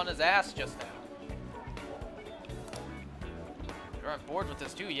zoom in on his ass just now. You're on board with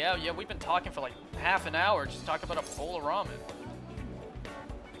this too. Yeah, we've been talking for like half an hour just talking about a bowl of ramen.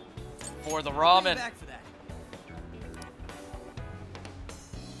 For the ramen. Back for that.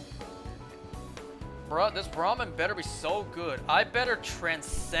 Bruh, this ramen better be so good. I better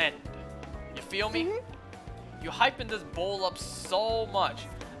transcend. You feel me? You hyping this bowl up so much.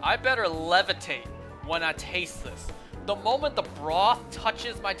 I better levitate when I taste this. The moment the broth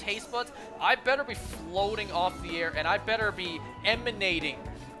touches my taste buds, I better be floating off the air and I better be emanating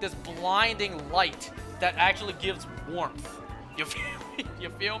this blinding light that actually gives warmth. You feel me? You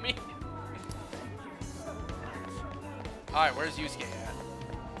feel me? Alright, where's Yusuke at?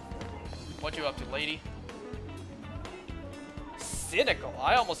 What you up to, lady? Cynical.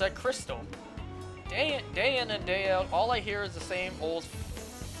 I almost said Crystal. Day in and day out, all I hear is the same old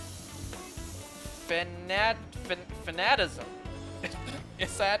fanatism.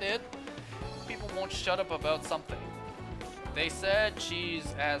 Is that it? People won't shut up about something. They said she's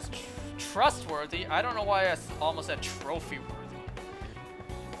as trustworthy. I don't know why I almost said trophy-worthy.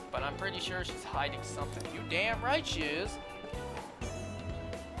 But I'm pretty sure she's hiding something. You damn right she is.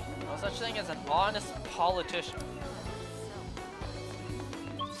 No such thing as an honest politician.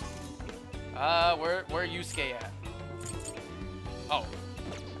 Where Yusuke at? Oh.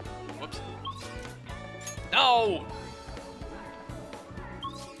 Whoops. No!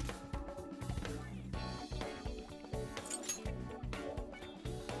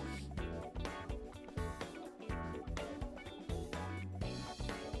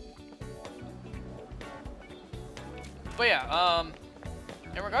 But yeah,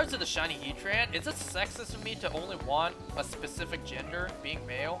 in regards to the shiny Heatran, is it sexist of me to only want a specific gender, being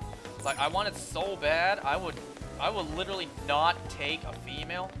male? Like, I want it so bad, I would literally not take a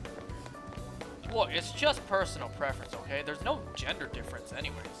female. Look, it's just personal preference, okay? There's no gender difference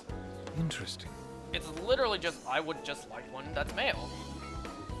anyways. Interesting. It's literally just, I would just like one that's male.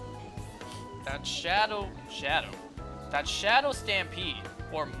 That Shadow Stampede,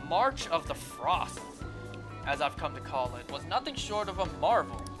 or March of the Frosts, as I've come to call it, was nothing short of a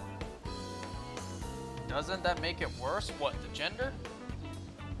marvel. Doesn't that make it worse? What, the gender?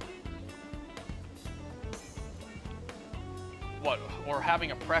 What, or having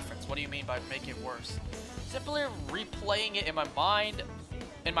a preference? What do you mean by making it worse? Simply replaying it in my mind,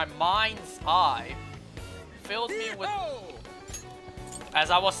 in my mind's eye, fills me with, as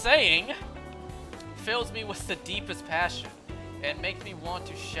I was saying, fills me with the deepest passion and makes me want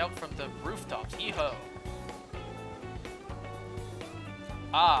to shout from the rooftops, hee-ho.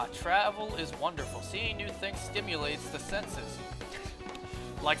 Ah, travel is wonderful. Seeing new things stimulates the senses.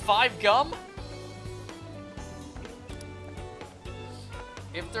 Like 5 gum?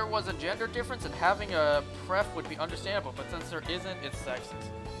 If there was a gender difference, then having a pref would be understandable, but since there isn't, it's sexist.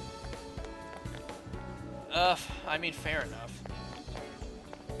 I mean, fair enough.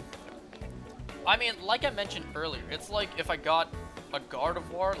 I mean, like I mentioned earlier, it's like if I got a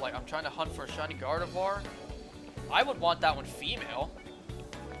Gardevoir, like I'm trying to hunt for a shiny Gardevoir, I would want that one female.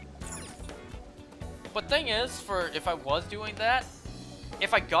 But thing is, for if I was doing that,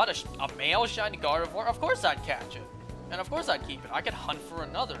 if I got a male shiny Gardevoir, of course I'd catch it. And of course I'd keep it. I could hunt for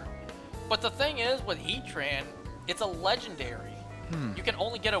another. But the thing is, with Heatran, it's a legendary. You can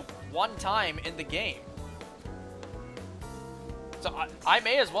only get it one time in the game. So I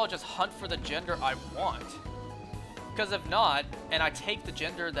may as well just hunt for the gender I want. Because if not, and I take the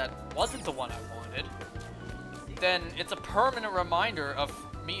gender that wasn't the one I wanted, then it's a permanent reminder of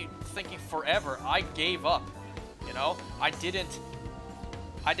me thinking forever I gave up. You know? I didn't,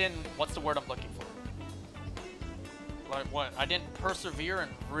 what's the word I'm looking for? Like what? I didn't persevere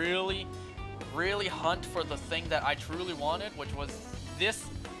and really hunt for the thing that I truly wanted, which was this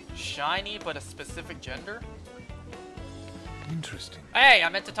shiny but a specific gender. Interesting. Hey, I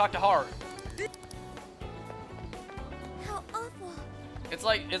meant to talk to Haru. How awful. It's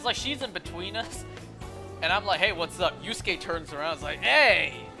like she's in between us, and I'm like, hey, what's up? Yusuke turns around, it's like,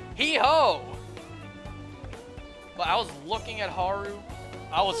 hey, hee-ho! But I was looking at Haru,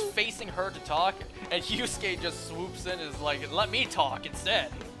 I was facing her to talk, and Yusuke just swoops in and is like, let me talk instead.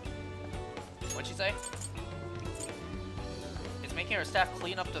 What'd she say? It's making her staff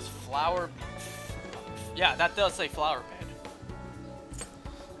clean up this flower... Yeah, that does say flower bed.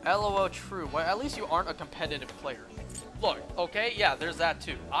 LOL, true. Well, at least you aren't a competitive player. Look, okay, yeah, there's that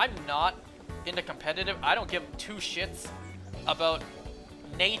too. I'm not into competitive. I don't give 2 shits about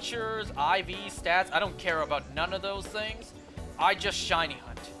natures, IV, stats. I don't care about none of those things. I just shiny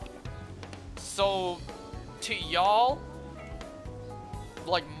hunt. So, to y'all,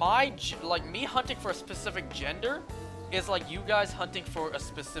 like me hunting for a specific gender is like you guys hunting for a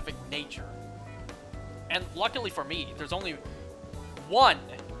specific nature. And luckily for me, there's only one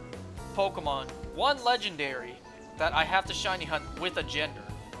Pokemon, one legendary that I have to shiny hunt with a gender.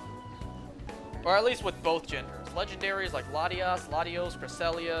 Or at least with both genders. Legendaries like Latias, Latios,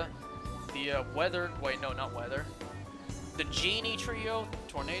 Cresselia, the the Genie Trio,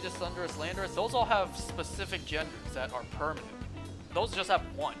 Tornadus, Thundurus, Landorus, those all have specific genders that are permanent. Those just have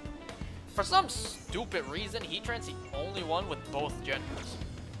one. For some stupid reason, Heatran's the only one with both genders.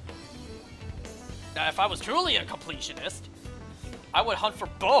 Now, if I was truly a completionist, I would hunt for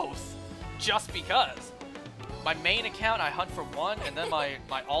both, just because. My main account, I hunt for one, and then my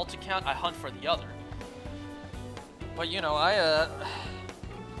alt account, I hunt for the other. But, you know,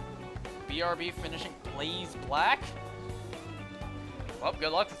 BRB finishing Blaze Black? Well,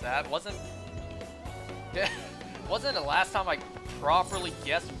 good luck with that. Wasn't the last time I properly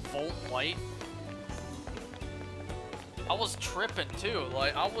guessed Volt White? I was tripping too,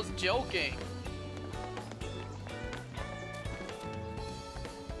 like, I was joking.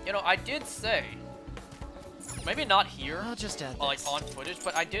 You know, I did say, maybe not here, I'll just add like this. on footage,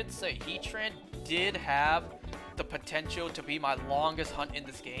 but I did say Heatran did have the potential to be my longest hunt in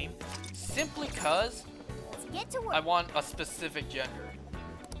this game, simply because Let's get to work. I want a specific gender.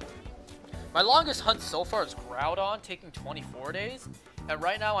 My longest hunt so far is Groudon, taking 24 days, and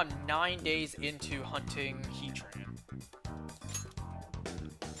right now I'm 9 days into hunting Heatran.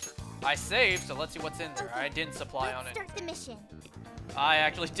 I saved, so let's see what's in there. I didn't supply on it. Start the mission. I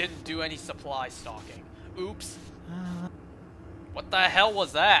actually didn't do any supply stocking. Oops. What the hell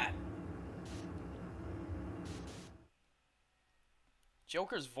was that?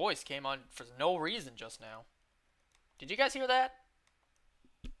 Joker's voice came on for no reason just now. Did you guys hear that?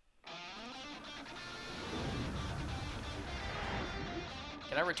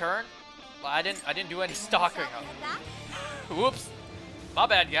 Can I return? Well, I didn't do any stocking. Whoops. My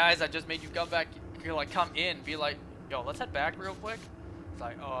bad, guys. I just made you come back, like come in, be like, yo, let's head back real quick. It's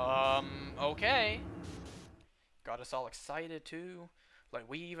like, okay. Got us all excited too. Like,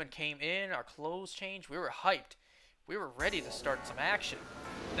 we even came in, our clothes changed, we were hyped. We were ready to start some action.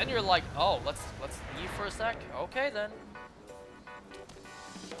 Then you're like, oh, let's leave for a sec. Okay then.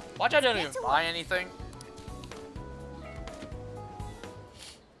 Watch, I didn't even buy anything.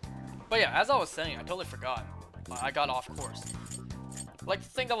 But yeah, as I was saying, I totally forgot. I got off course. Like, the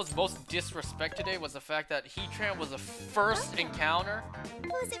thing that was most disrespect today was the fact that Heatran was the first encounter.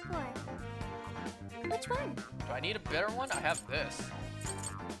 Who's it for? Which one? Do I need a better one? I have this.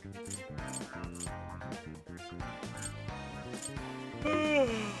 You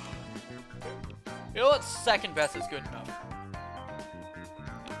know what? Second best is good enough.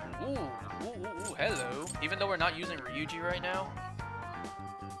 Ooh, hello. Even though we're not using Ryuji right now,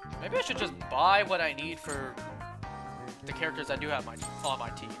 maybe I should just buy what I need for the characters I do have on my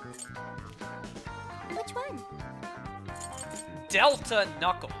team. Which one? Delta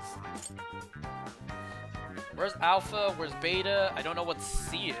Knuckles. Where's Alpha? Where's Beta? I don't know what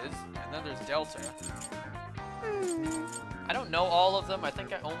C is. And then there's Delta. I don't know all of them. I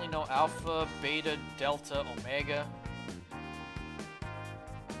think I only know Alpha, Beta, Delta, Omega.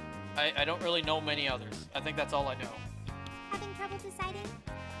 I don't really know many others. I think that's all I know. Having trouble deciding?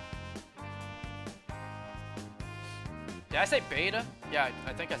 Did I say Beta? Yeah,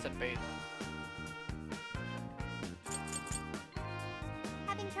 I think I said Beta.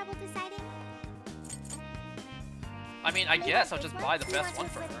 Having trouble deciding? I mean, I guess I'll just buy the best one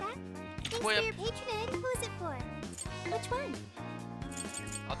for her. Thanks for your patronage. Who's it for? Which one?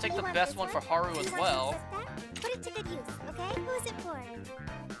 I'll take the best one for Haru as well. Put it to good use, okay? Who's it for?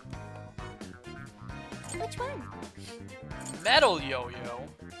 Which one? Metal Yo-Yo.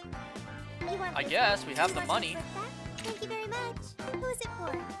 I guess we have the money. Thank you very much. Who's it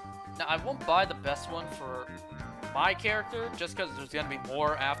for? Now, I won't buy the best one for my character, just because there's going to be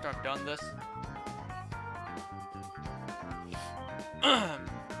more after I've done this.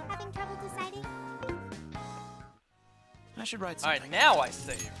 Having trouble deciding? I should write something. Alright, now I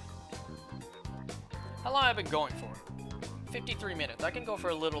save. How long have I been going for? 53 minutes. I can go for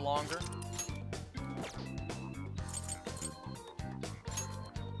a little longer.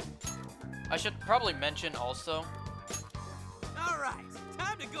 I should probably mention also Alright,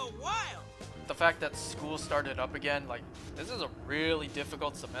 time to go wild! the fact that school started up again. Like, this is a really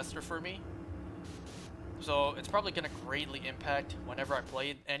difficult semester for me. So it's probably going to greatly impact whenever I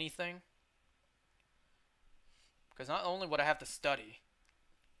play anything. Because not only would I have to study,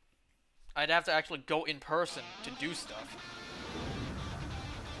 I'd have to actually go in person to do stuff.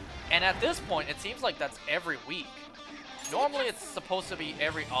 And at this point, it seems like that's every week. Normally it's supposed to be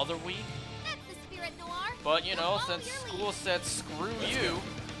every other week. That's the spirit, Noir. But, you know, since school said screw you,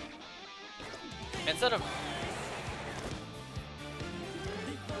 instead of...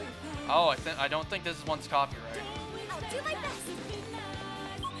 Oh, I don't think this one's copyright. I'll do my best.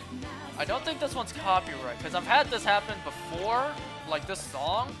 I don't think this one's copyright, because I've had this happen before, like this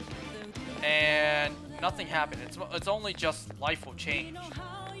song, and nothing happened. It's only just life will change.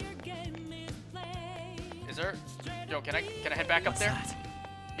 Is there... Yo, can I head back up there?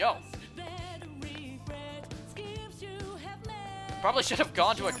 Yo. Probably should have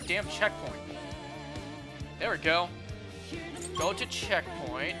gone to a damn checkpoint. There we go. Go to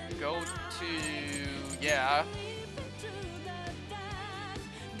checkpoint. Go to... Yeah.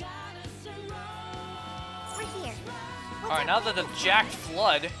 We're here. Alright, now that the Jack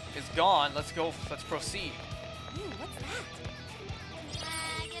Flood is gone, let's go. Let's proceed. Ooh, what's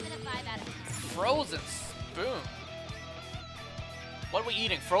that? Give it a 5 out of 10. Frozen spoon. What are we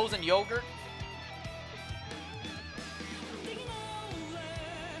eating? Frozen yogurt?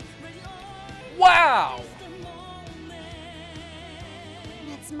 Wow!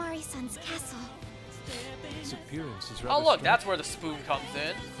 That's Mari-san's castle. Its appearance is Oh rather look, strange. that's where the spoon comes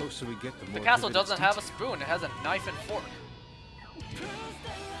in. The closer we get, the more The castle vivid its doesn't have a detail. spoon, it has a knife and fork.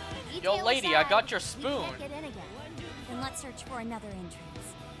 Detail Yo lady, I aside, got your we spoon. can't get in again. Then let's search for another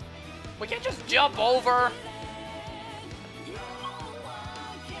entrance. We can't just jump over.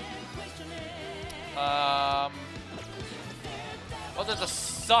 Well, there's a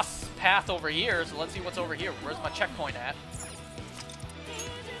sus path over here, so let's see what's over here. Where's my checkpoint at?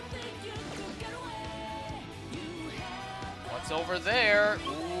 What's over there?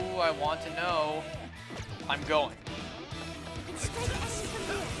 Ooh, I want to know. I'm going. Strike the enemy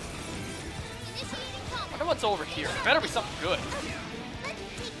from here. Initiating I combat. wonder what's over here. It better be something good. Let's take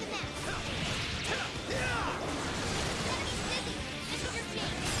the map.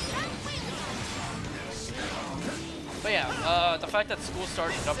 But yeah, the fact that school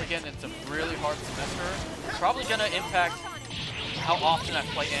started up again, it's a really hard semester. Probably gonna impact how often I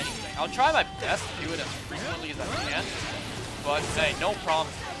play anything. I'll try my best to do it as frequently as I can, but hey, no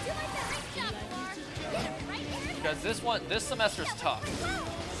promises. Because this semester's tough.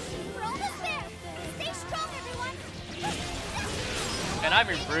 We're almost there. Stay strong, everyone. And I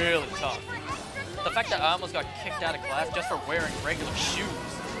mean really tough. The fact that I almost got kicked out of class just for wearing regular shoes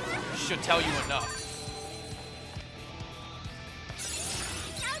should tell you enough.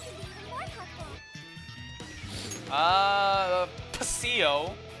 Now can be even more helpful.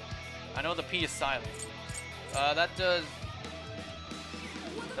 Paseo. I know the P is silent. That does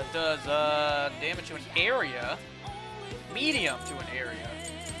damage to an area. Medium to an area.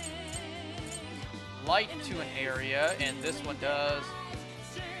 Light to an area, and this one does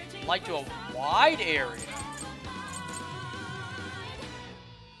light to a wide area.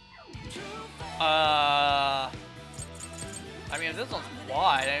 I mean, if this one's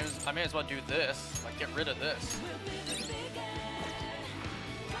wide, I may as well do this. Like, get rid of this. It's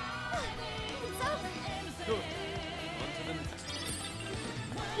over. Good. On to the next.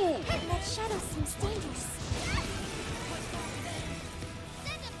 That shadow seems dangerous.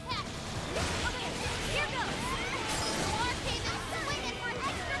 Send him back. Okay, here goes. War came out swinging for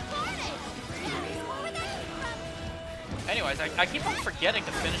extra carnage. Where would that come from? Anyways, I keep on forgetting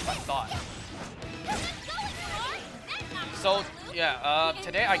to finish my thought. Let's go, War. So, yeah,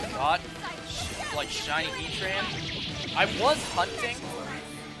 today I got, like, shiny Heatran. I was hunting,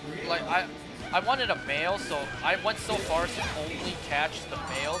 like, I wanted a male, so I went so far as to only catch the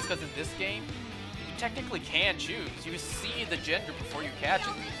males, because in this game, you technically can choose. You see the gender before you catch it.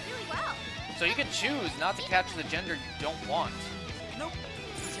 Really well. So you can choose not to catch the gender you don't want. Nope.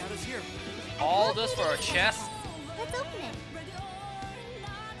 Shadow's here. All this for a chest? Let's open it.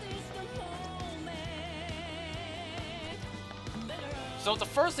 So the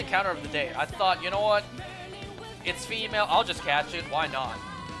first encounter of the day, I thought, you know what? It's female, I'll just catch it, why not?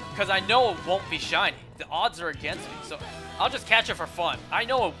 Because I know it won't be shiny. The odds are against me, so I'll just catch it for fun. I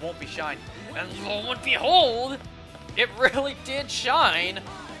know it won't be shiny. And lo and behold, it really did shine.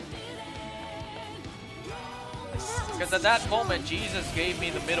 Because at that moment, Jesus gave me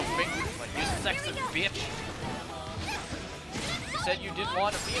the middle finger. Like, you sexy bitch. You said you didn't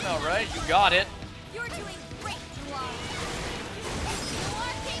want a female, right? You got it. You're doing great, you are.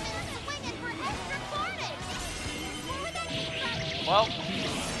 War came out swinging for extra carnage. Where would that come from? Well,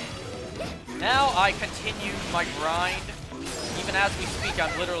 now I continue my grind. Even as we speak,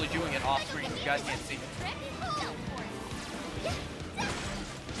 I'm literally doing it off screen. You guys can't see it.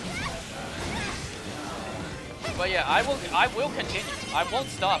 But yeah, I will continue. I won't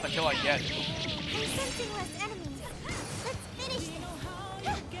stop until I get it. We're sensing less enemies. Let's finish this.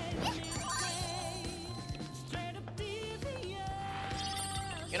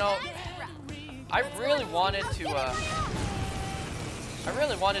 You know, I really wanted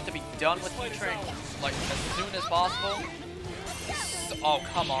to be done with Heatran like as soon as possible. So, oh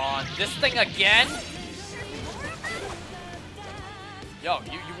come on, this thing again? Yo,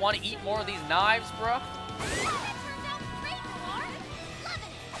 you want to eat more of these knives, bruh?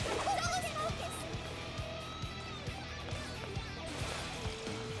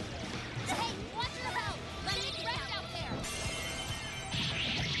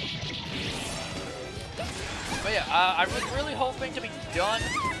 But yeah, I was really hoping to be done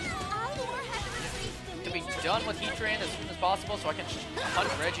with Heatran as soon as possible so I can hunt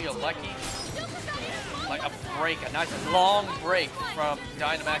Regieleki. Like a break, a nice long break from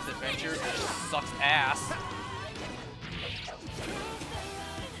Dynamax Adventures, which sucks ass.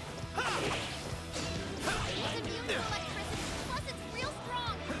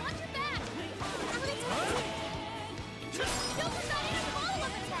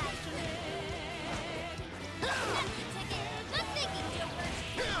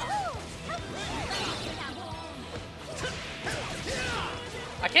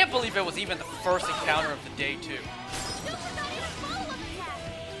 can't believe it was even the first encounter of the day, too. Super Guardian follow-up attack!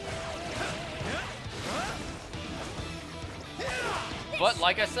 But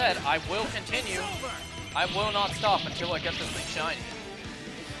like I said, I will continue. I will not stop until I get this thing shiny.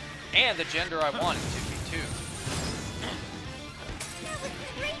 And the gender I want it to be, too. That was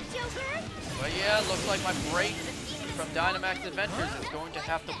great, Joker! But yeah, it looks like my break from Dynamax Adventures is going to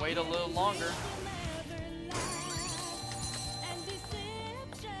have to wait a little longer.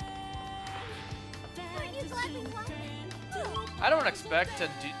 Aren't you glad we won? I don't expect to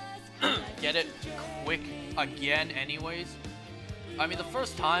get it quick again anyways. I mean, the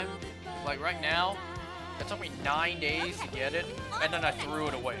first time, like right now, it took me 9 days to get it, and then I threw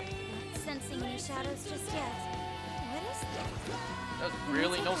it away. Sensing any shadows just yet. What is that? There's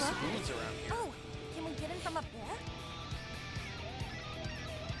really no spoons around here. Oh, can we get in from up there?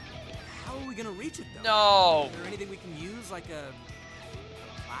 How are we gonna reach it, though? No! Is there anything we can use, like a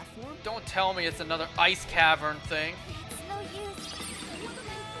platform? Don't tell me it's another ice cavern thing. It's no use. I think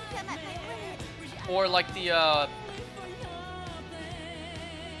I'm at my limit. Or like the,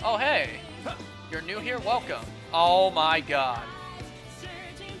 Oh, hey. You're new here? Welcome. Oh my god.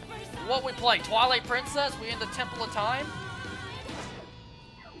 What we playing? Twilight Princess? We in the Temple of Time?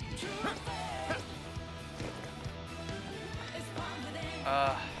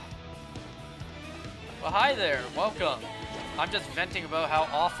 Well, hi there. Welcome. I'm just venting about how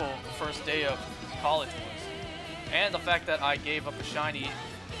awful the first day of college was. And the fact that I gave up a shiny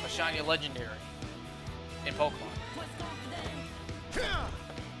legendary in Pokemon.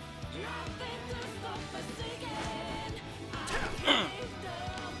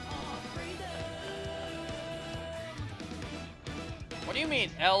 What do you mean,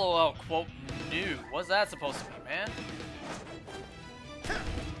 LOL, quote, new? What's that supposed to be, man?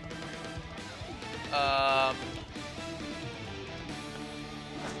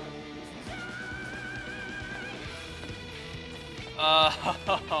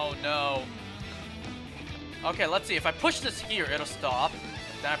 Oh no. Okay, let's see. If I push this here, it'll stop.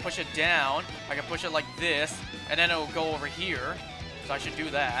 Then I push it down. I can push it like this, and then it'll go over here. So I should do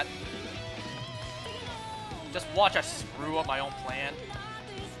that. Just watch I screw up my own plan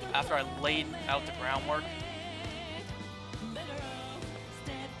after I laid out the groundwork.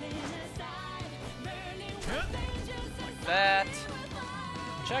 Like that.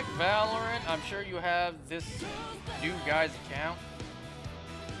 Check Valorant. I'm sure you have this new guy's account.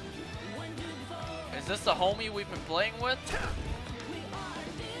 Is this the homie we've been playing with?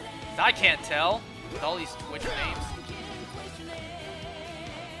 I can't tell with all these Twitch names.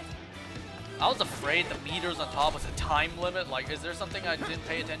 I was afraid the meters on top was a time limit. Like, is there something I didn't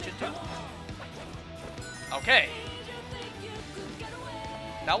pay attention to? Okay.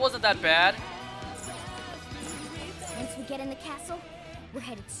 That wasn't that bad. Once we get in the castle, we're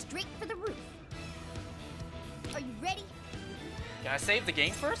headed straight for the roof. Are you ready? Can I save the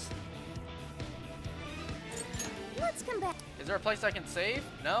game first? Let's come back. Is there a place I can save?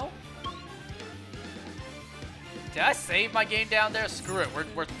 No? Did I save my game down there? Screw it.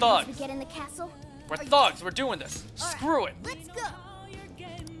 We're thugs. Once we get in the castle, We're thugs. We're doing this. Screw it. let's go.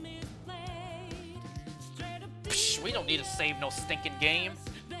 Psh, we don't need to save no stinking game.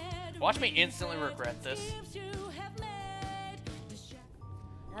 Watch me instantly regret this.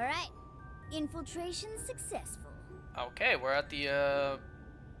 All right, infiltration successful. Okay, we're at the, I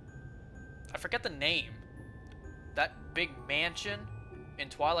forget the name. That big mansion in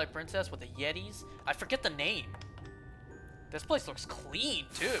Twilight Princess with the Yetis. I forget the name. This place looks clean,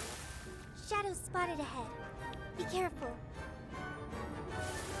 too. Shadows spotted ahead. Be careful.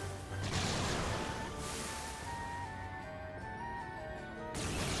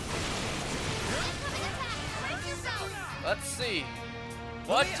 Let's see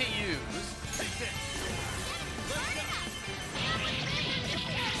what to use.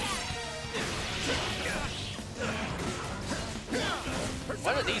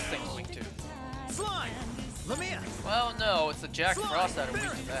 What are these things weak to? Slime! Lamia! Well, no, it's the Jack Frost that are weak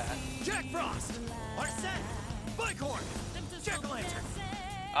to that. Jack Frost! Arsene! Bicorn! Jack-o'-lantern!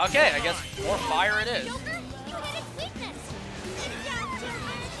 Okay, I guess more fire it is. Joker, you hit its weakness! Good job, Joker!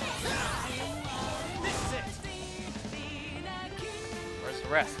 This is it! Where's the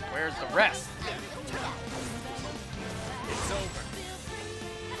rest? Where's the rest? It's over.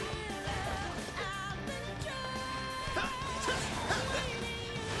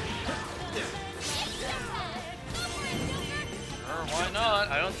 Sure, why not?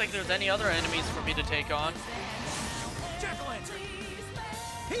 I don't think there's any other enemies for me to take on. Jack-o'-lantern!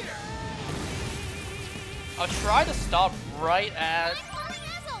 Here! I'll try to stop right at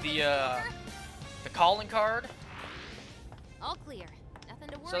the calling card. All clear. Nothing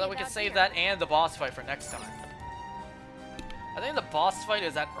to So that we can save that and the boss fight for next time. I think the boss fight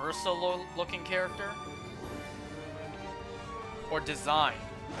is that Ursa-looking character. Or design.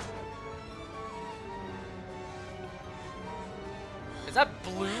 Is that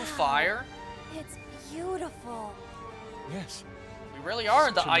blue fire? It's beautiful. Yes. We really are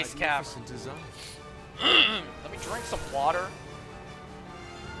in the Such a ice cavern. magnificent design. Let me drink some water.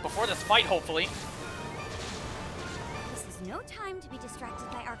 Before this fight, hopefully. This is no time to be distracted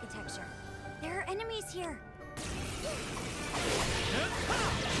by architecture. There are enemies here. This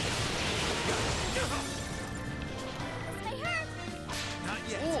may hurt. Not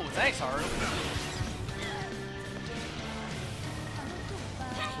yet. Ooh, thanks, Haru.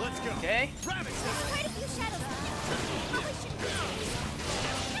 Let's go. Okay. Rabbit Quite a few shadows. Probably shouldn't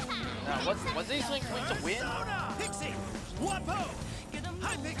Now, was these things going to win? Persona! Pixie! Wapo!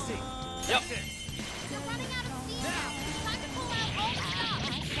 Hi, Pixie! Yep. You're running out of steam now. Time to pull out all the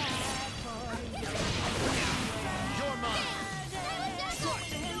stops. You're mine!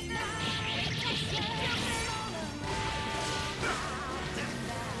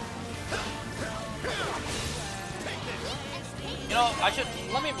 You know,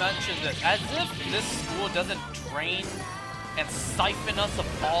 let me mention this. As if this school doesn't drain and siphon us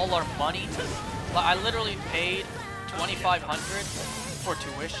of all our money. Like, I literally paid $2,500 for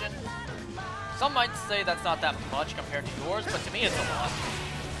tuition. Some might say that's not that much compared to yours, but to me it's a lot.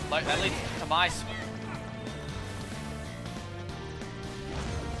 Like, at least to my school.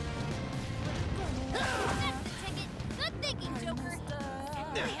 Good thinking, Joker.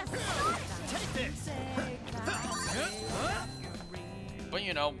 Take this! But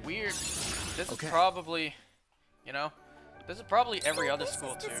you know, weird. This is probably, you know, this is probably every other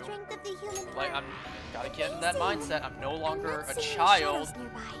school too. Like, gotta get in that mindset. I'm no longer a child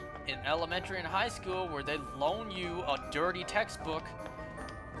in elementary and high school where they loan you a dirty textbook.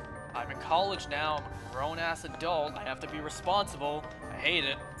 I'm in college now. I'm a grown-ass adult. I have to be responsible. I hate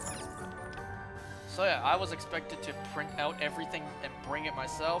it. So yeah, I was expected to print out everything and bring it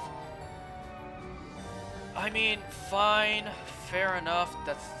myself. I mean, fine, fair enough.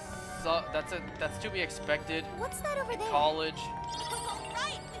 That's to be expected. What's that over there? College.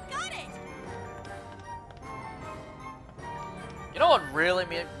 Right, we got it. You know what really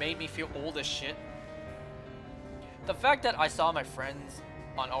made me feel old as shit? The fact that I saw my friends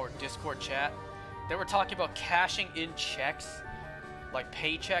on our Discord chat, they were talking about cashing in checks, like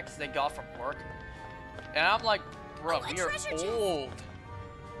paychecks they got from work. And I'm like, bro, we are old.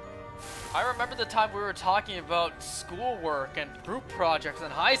 I remember the time we were talking about schoolwork and group projects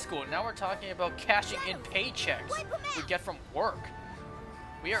in high school. Now we're talking about cashing in paychecks we get from work.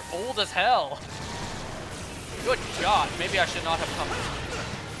 We are old as hell. Good God, maybe I should not have come.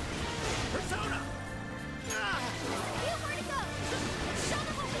 Persona!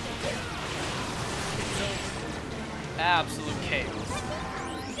 Absolute chaos.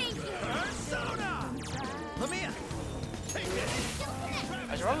 Persona! Lamia! Take this!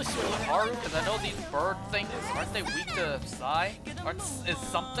 I should probably switch with Haru because I know these bird things, aren't they weak to Psy? Is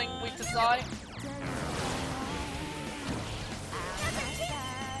something weak to Psy?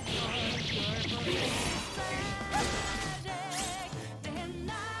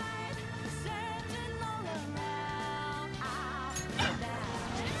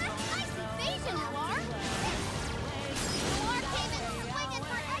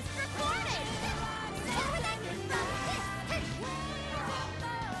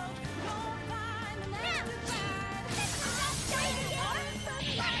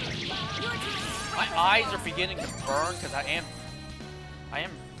 My eyes are beginning to burn because I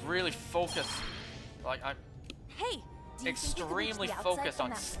am really focused. Like, I'm extremely focused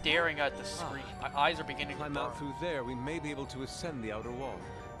on staring at the screen. My eyes are beginning to burn. Climb out through there, we may be able to ascend the outer wall.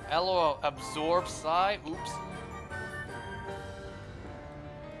 LOL, absorb Psy. Oops.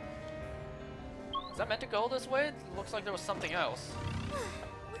 Is that meant to go this way? It looks like there was something else.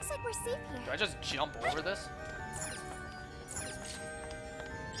 Looks like we're safe here. Do I just jump over this?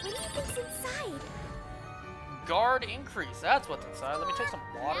 What do you think's inside? Guard increase. That's what's inside. Let me take some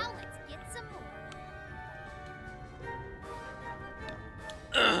water. Now let's get some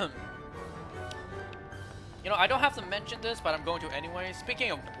more. You know, I don't have to mention this, but I'm going to anyway.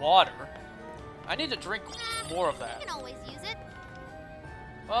 Speaking of water, I need to drink more of that. You can always use it.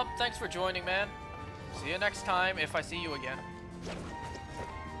 Well, thanks for joining, man. See you next time if I see you again.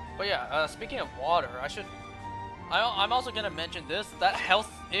 But yeah, speaking of water, I'm also gonna mention this. That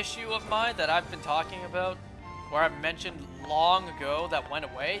health issue of mine that I've been talking about, where I mentioned long ago that went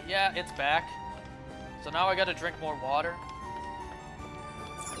away. Yeah, it's back. So now I gotta drink more water.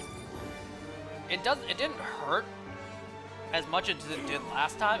 It didn't hurt as much as it did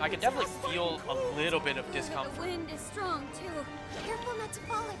last time, I could definitely feel a little bit of The discomfort. wind is strong, too. Careful not to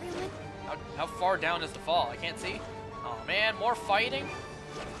fall, everyone. How far down is the fall? I can't see. Oh man, more fighting?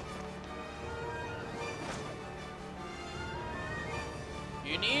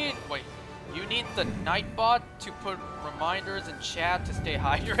 You need the Nightbot to put reminders in chat to stay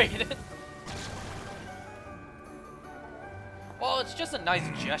hydrated. Well, it's just a nice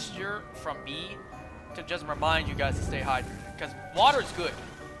gesture from me to just remind you guys to stay hydrated, because water's good.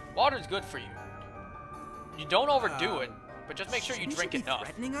 Water's good for you. You don't overdo it, but just make sure you drink enough.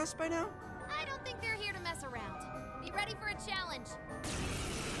 Threatening us by now? I don't think they're here to mess around. Be ready for a challenge.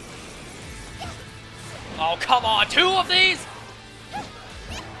 Oh, come on, 2 of these?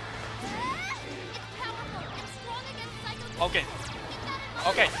 Okay.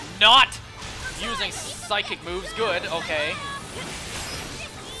 Okay, not using psychic moves. Good, okay.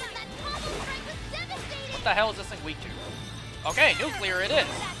 What the hell is this thing weak to? Okay, nuclear it is.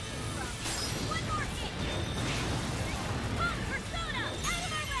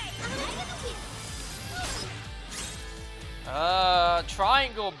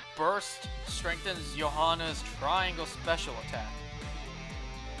 Triangle Burst strengthens Johanna's triangle special attack.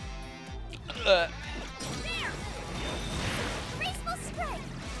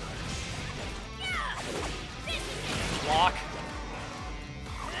 Block.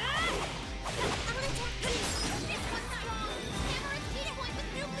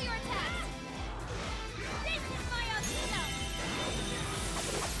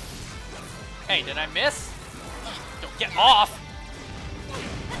 Hey, did I miss? Don't get off!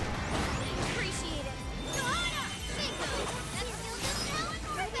 Appreciate it.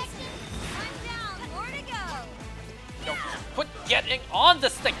 I'm down. More to go. Don't quit getting on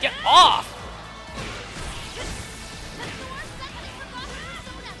this thing. Get off!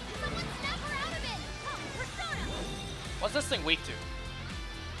 What's this thing weak to?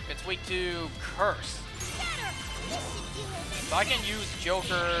 It's weak to Curse. So I can use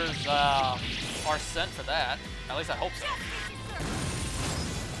Joker's Arsene for that. At least I hope so.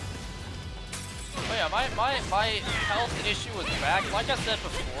 But yeah, my health issue is back. Like I said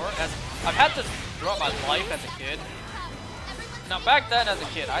before, as I've had this throughout my life as a kid. Now back then as a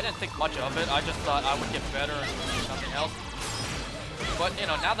kid, I didn't think much of it. I just thought I would get better and do something else. But you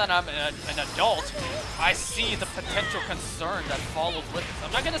know, now that I'm an adult, I see the potential concern that follows with this.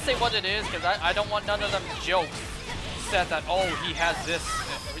 I'm not gonna say what it is because I don't want none of them jokes said that, oh, he has this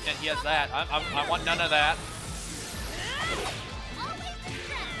and he has that. I want none of that.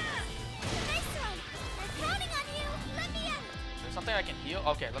 There's something I can heal.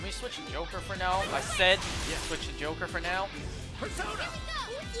 Okay, let me switch to Joker for now. I said switch to Joker for now. Persona!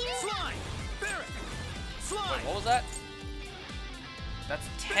 Slime! Barrack! Slime! Wait, what was that? That's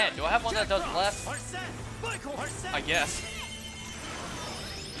 10. Do I have one that does less? I guess.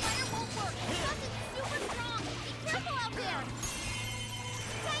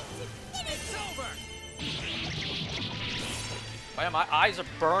 Oh yeah, my eyes are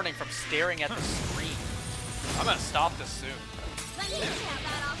burning from staring at the screen. I'm gonna stop this soon.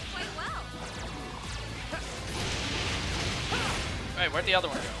 Hey, where'd the other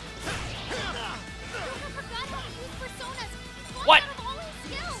one go? What?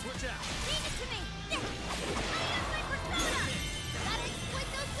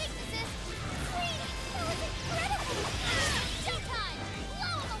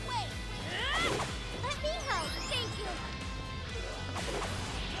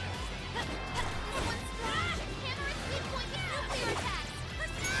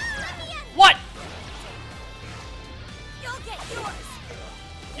 What? You'll get yours.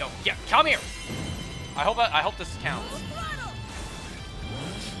 Yo, yeah, come here. I hope this counts.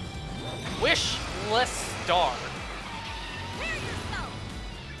 Wishless star.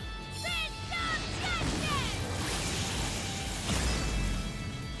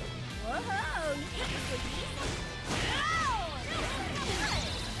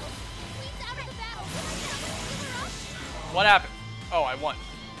 What happened? Oh, I won.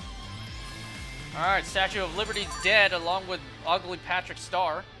 Alright, Statue of Liberty's dead along with Ugly Patrick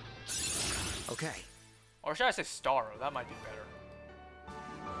Star. Okay. Or should I say Starro? That might be better.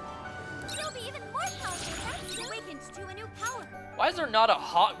 You'll be even more powerful. That's awakens to a new power. Why is there not a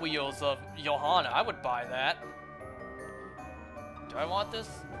Hot Wheels of Johanna? I would buy that. Do I want this?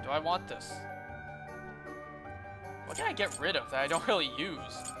 Do I want this? What can I get rid of that I don't really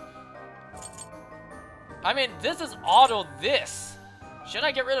use? I mean, this is auto this. Should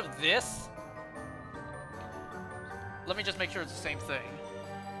I get rid of this? Let me just make sure it's the same thing.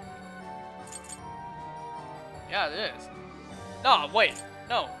 Yeah, it is. No, wait.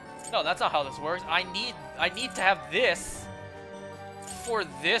 No. No, that's not how this works. I need to have this for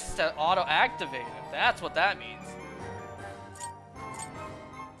this to auto-activate it. That's what that means.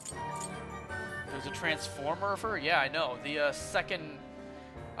 There's a transformer of her? Yeah, I know. The second...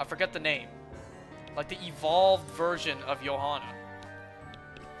 I forget the name. Like the evolved version of Johanna.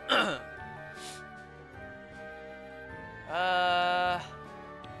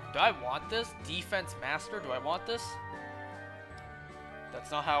 Do I want this? Defense Master? Do I want this?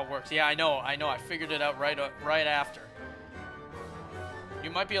 That's not how it works. Yeah, I know. I figured it out right after. You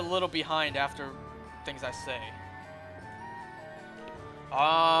might be a little behind after things I say.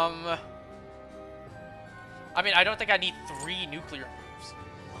 I mean, I don't think I need 3 nuclear moves.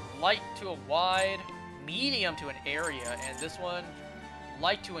 Light to a wide, medium to an area, and this one,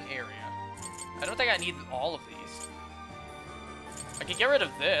 light to an area. I don't think I need all of these. I can get rid of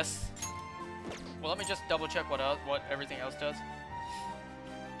this. Well, let me just double check what everything else does.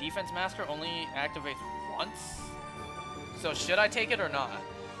 Defense Master only activates once. So should I take it or not?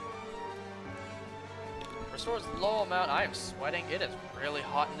 Restores low amount. I am sweating. It is really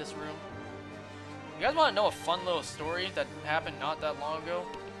hot in this room. You guys want to know a fun little story that happened not that long ago?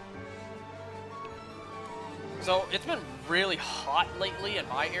 So it's been really hot lately in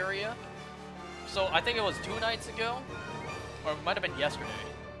my area. So I think it was 2 nights ago, or it might have been yesterday.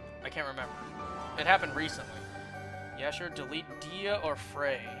 I can't remember. It happened recently. Yeah, sure. Delete Dia or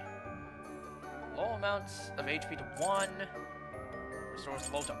Frey. Low amounts of HP to 1. Restores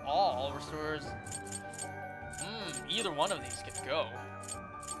low to all. Restores... either one of these could go.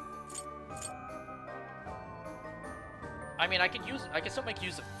 I mean, I can still make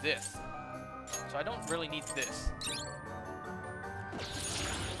use of this. So I don't really need this.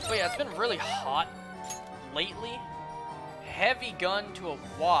 But yeah, it's been really hot lately. Heavy gun to a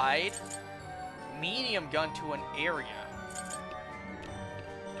wide. Medium gun to an area.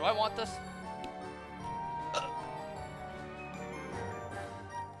 Do I want this?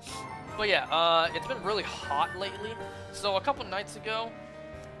 But yeah, it's been really hot lately. So a couple nights ago,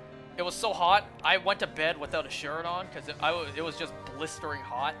 it was so hot, I went to bed without a shirt on because it was just blistering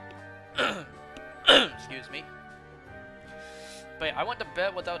hot. Excuse me. But yeah, I went to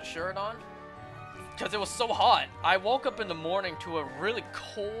bed without a shirt on because it was so hot. I woke up in the morning to a really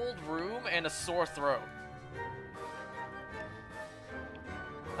cold room and a sore throat.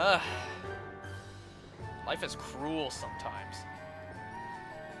 Life is cruel sometimes.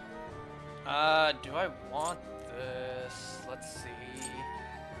 Do I want this? Let's see.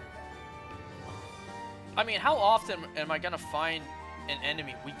 I mean, how often am I gonna find an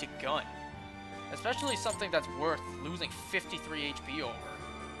enemy weak to gun? Especially something that's worth losing 53 HP over.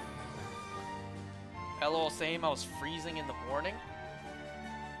 LOL, same, I was freezing in the morning.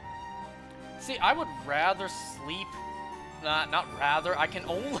 See, I would rather sleep... not rather, I can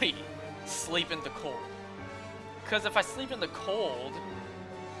only sleep in the cold. Because if I sleep in the cold,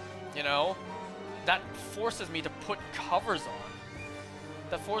 you know, that forces me to put covers on.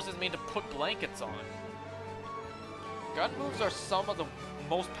 That forces me to put blankets on. Gun moves are some of the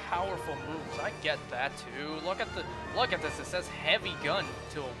most powerful moves. I get that too. Look at this. It says heavy gun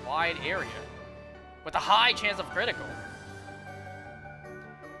to a wide area with a high chance of critical.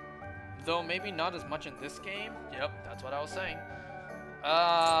 Though maybe not as much in this game. Yep, that's what I was saying.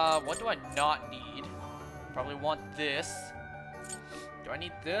 What do I not need? Probably want this. Do I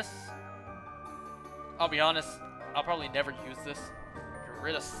need this? I'll be honest, I'll probably never use this. Get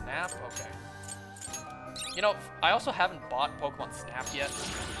rid of Snap? Okay. You know, I also haven't bought Pokemon Snap yet.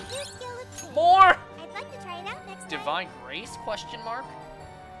 More! I'd like to try it out next time. Divine Grace? Question mark.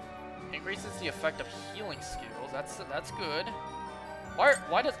 Increases the effect of healing skills. That's good.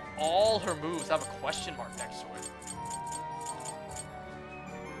 Why does all her moves have a question mark next to it?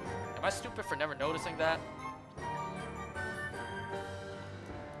 Am I stupid for never noticing that?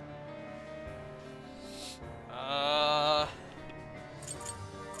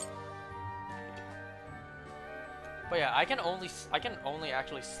 But yeah, I can only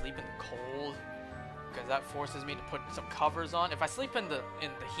actually sleep in the cold because that forces me to put some covers on. If I sleep in the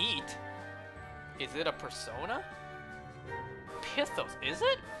heat, is it a persona? Pithos, is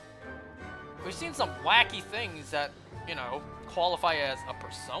it? We've seen some wacky things that, you know, qualify as a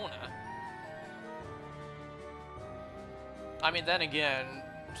persona. I mean, then again,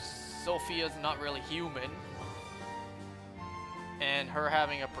 Sophia's not really human. And her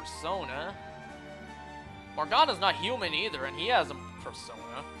having a persona. Morgana's not human either, and he has a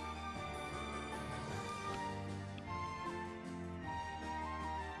persona.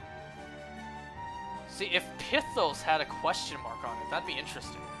 See, if Pithos had a question mark on it, that'd be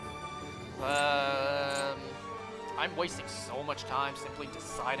interesting. I'm wasting so much time simply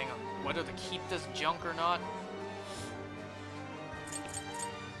deciding on whether to keep this junk or not.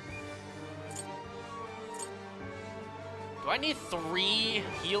 I need 3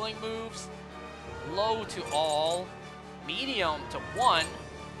 healing moves? Low to all, medium to 1.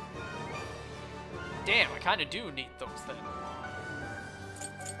 Damn, I kind of do need those then.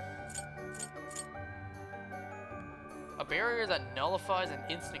 A barrier that nullifies an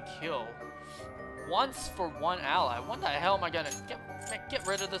instant kill. Once for 1 ally. When the hell am I gonna get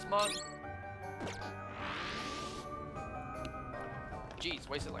rid of this mug? Jeez,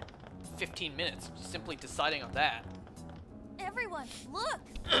 wasted like 15 minutes just simply deciding on that. Everyone, look!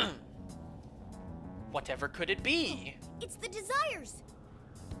 Whatever could it be? It's the Desires!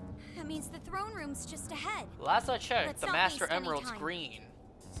 That means the throne room's just ahead. Last I checked, Let's the not Master waste any Emerald's time. green.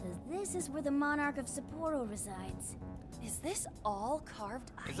 So this is where the Monarch of Sapporo resides. Is this all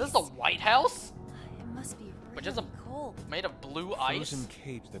carved ice? Is this the White House? It must be really But just cold. made of blue ice? Frozen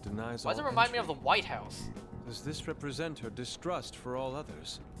cage that denies Why does it all remind me entry. of the White House? Does this represent her distrust for all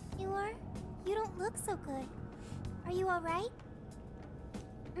others? You are? You don't look so good. Are you alright?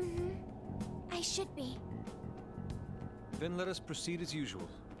 Mm-hmm. I should be. Then let us proceed as usual.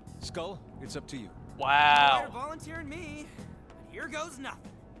 Skull, it's up to you. Wow. You're volunteering me. But here goes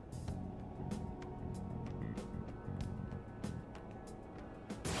nothing.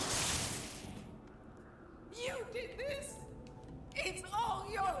 You did this? It's all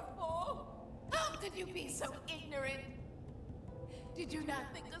your fault. How could you be so ignorant? Did you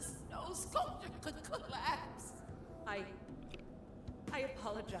not think a snow sculpture could collapse? I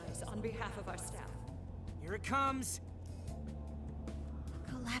apologize on behalf of our staff. Here it comes.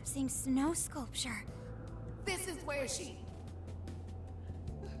 Collapsing snow sculpture. This is where she...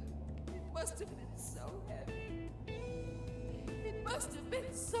 It must have been so heavy. It must have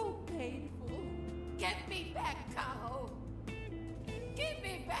been so painful. Get me back, Kaho. Give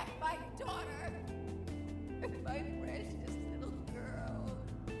me back my daughter. My precious little girl.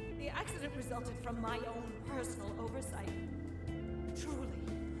 The accident resulted from my own personal oversight. Truly,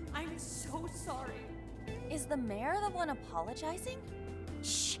 I'm so sorry. Is the mayor the one apologizing?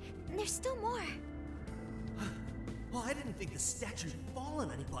 Shh, there's still more. Well, I didn't think the statue'd fall on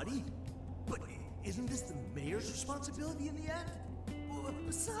anybody. But isn't this the mayor's responsibility in the end? Well,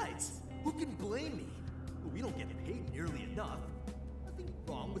 besides, who can blame me? We don't get paid nearly enough. Nothing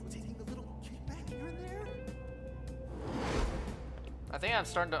wrong with taking a little kickback here and there. I think I'm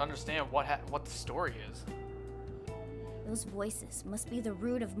starting to understand what the story is. Those voices must be the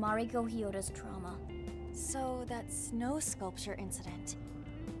root of Mariko Hyoda's trauma. So, that snow sculpture incident.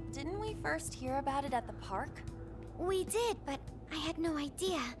 Didn't we first hear about it at the park? We did, but I had no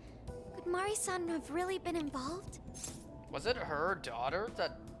idea. Could Mari-san have really been involved? Was it her daughter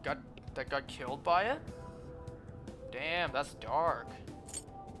that got killed by it? Damn, that's dark.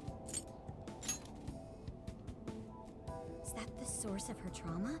 Is that the source of her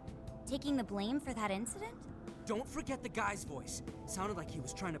trauma? Taking the blame for that incident? Don't forget the guy's voice. Sounded like he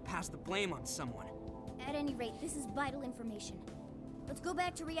was trying to pass the blame on someone. At any rate, this is vital information. Let's go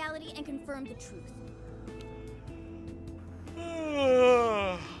back to reality and confirm the truth.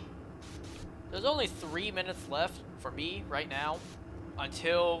 There's only 3 minutes left for me right now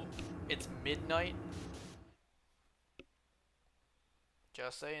until it's midnight.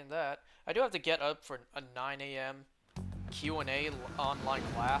 Just saying that. I do have to get up for a 9 a.m. Q&A online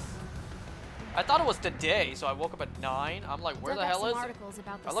class. I thought it was today, so I woke up at 9. I'm like, where the hell is it?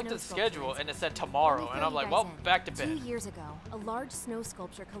 I looked at the schedule and it said tomorrow, and I'm like, well, back to bed. 2 years ago, a large snow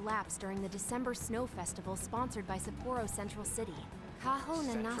sculpture collapsed during the December Snow Festival sponsored by Sapporo Central City. Kaho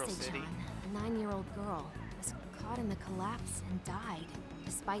Nanase-chan, a 9-year-old girl, was caught in the collapse and died.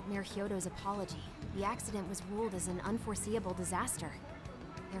 Despite Mayor Hyodo's apology, the accident was ruled as an unforeseeable disaster.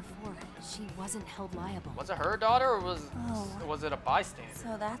 Therefore, she wasn't held liable. Was it her daughter, or was it a bystander?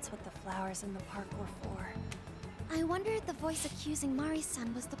 So that's what the flowers in the park were for. I wonder if the voice accusing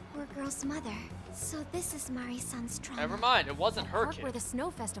Mari-san was the poor girl's mother. So this is Mari-san's trauma. Never mind, it wasn't her Park kid. where the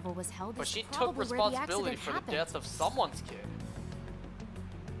snow festival was held But is she took probably where the responsibility accident for the happened. death of someone's kid.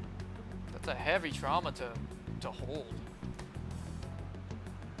 That's a heavy trauma to hold.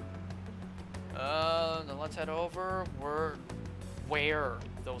 Then let's head over where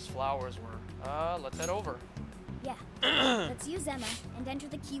those flowers were. Let's head over. Yeah. Let's use Emma and enter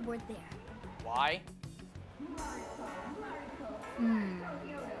the keyword there. Why? Am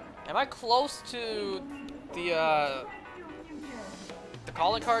I close to the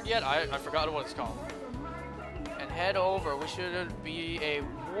calling card yet? I forgot what it's called. And head over. We should be a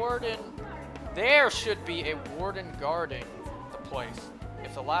warden. There should be a warden guarding the place.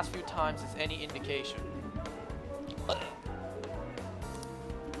 If the last few times is any indication.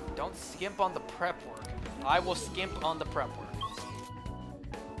 Don't skimp on the prep work. I will skimp on the prep work.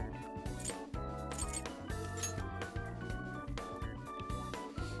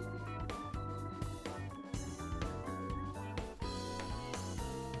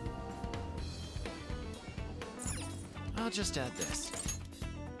 just add this.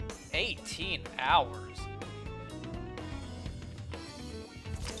 18 hours.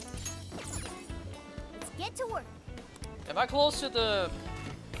 Let's get to work. Am I close to the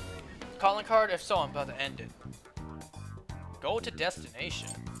calling card? If so, I'm about to end it. Go to destination.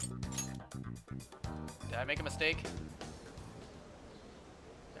 Did I make a mistake?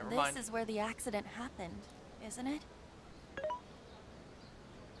 Never mind. This is where the accident happened, isn't it?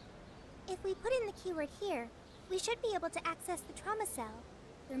 If we put in the keyword here, we should be able to access the trauma cell.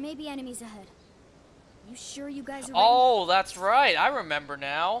 There may be enemies ahead. You sure you guys are ready? Oh, that's right. I remember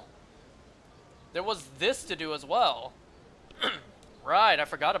now. There was this to do as well. Right, I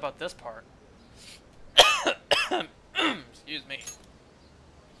forgot about this part. Excuse me.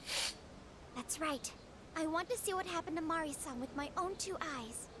 That's right. I want to see what happened to Mari-san with my own 2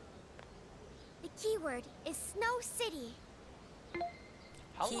 eyes. The keyword is Snow City.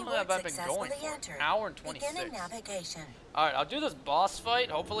 How long have I been going for? An hour and 26. Alright, I'll do this boss fight.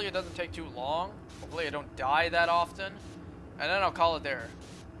 Hopefully it doesn't take too long. Hopefully I don't die that often. And then I'll call it there.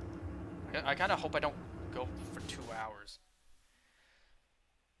 I kind of hope I don't go for 2 hours.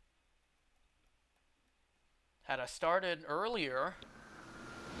 Had I started earlier,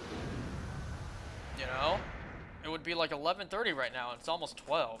 you know, it would be like 11:30 right now. It's almost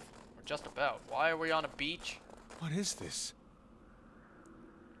 12. Or just about. Why are we on a beach? What is this?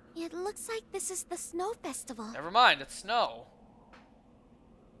 It looks like this is the Snow Festival. Never mind, it's snow.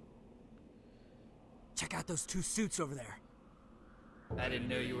 Check out those 2 suits over there. I didn't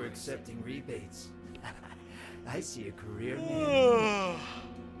know you were accepting rebates. I see a career man.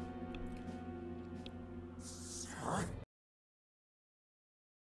 Sir?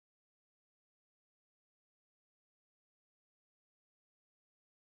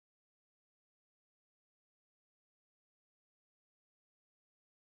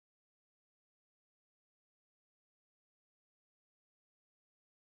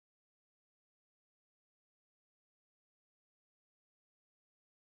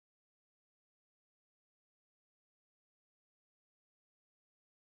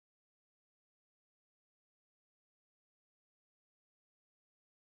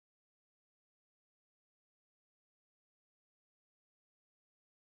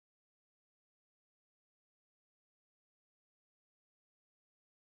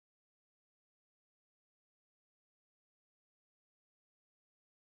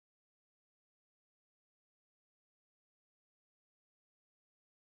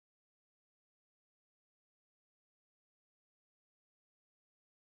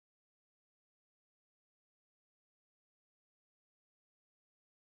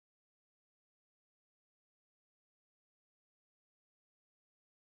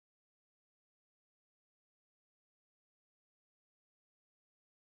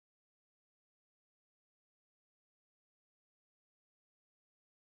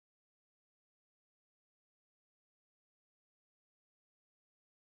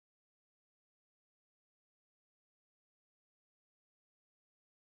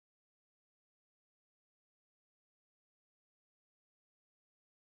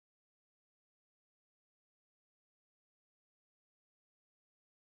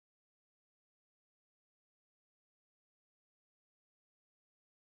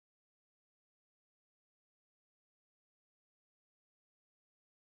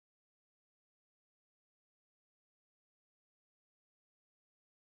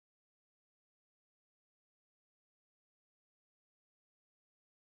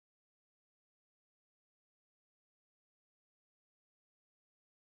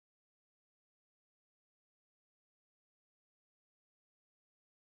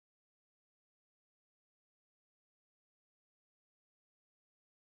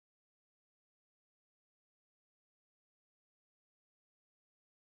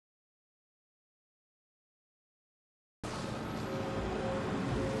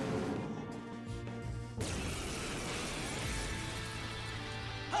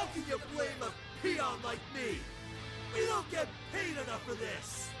 How can you blame a peon like me? We don't get paid enough for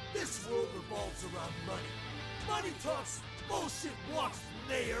this. This world revolves around money. Money talks, bullshit walks,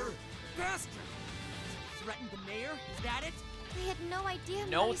 Mayor. Bastard! Threatened the mayor? Is that it? I had no idea.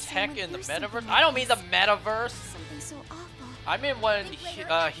 No tech in the metaverse? I don't mean the metaverse. Something so awful. I mean when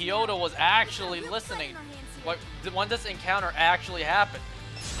Hyodo was actually listening. When this encounter actually happened.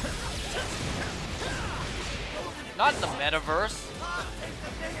 Not in the metaverse.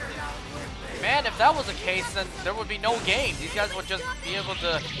 Man, if that was the case, then there would be no game. These guys would just be able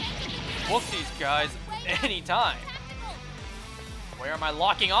to book these guys anytime. Where am I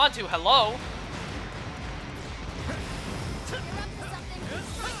locking onto? Hello?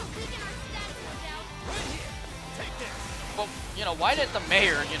 You know, why didn't the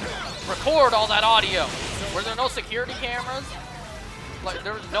mayor, you know, record all that audio? Were there no security cameras? Like,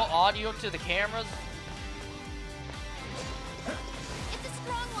 there was no audio to the cameras? It's a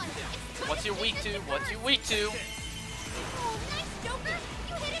strong one. What's your weak to? What's your weak to? Oh, nice, Joker.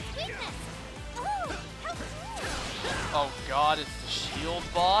 You hit its weakness. Oh, how cool. Oh god, it's the shield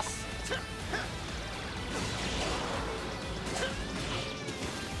boss.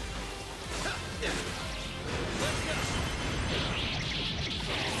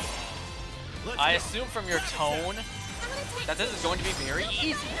 I assume from your tone that this is going to be very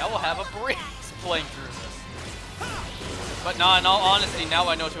easy. I will have a breeze playing through this. But no, in all honesty, now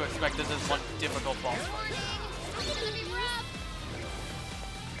I know to expect this is one difficult boss fight.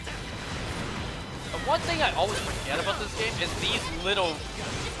 The one thing I always forget about this game is these little,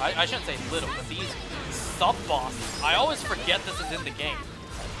 I shouldn't say little, but these sub-bosses. I always forget this is in the game.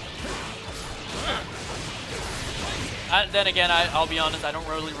 Then again, I'll be honest, I don't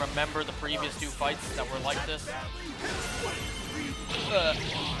really remember the previous two fights that were like this.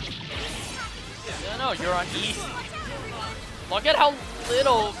 No, you're on easy. Look at how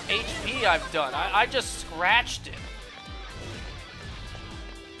little HP I've done. I just scratched it.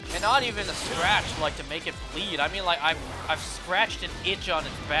 And not even a scratch, like, to make it bleed. I mean, like, I've scratched an itch on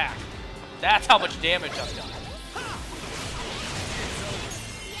its back. That's how much damage I've done.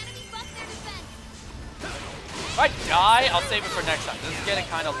 If I die, I'll save it for next time. This is getting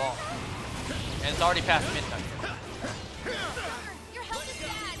kind of long. And it's already past midnight.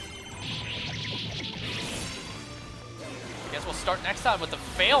 I guess we'll start next time with the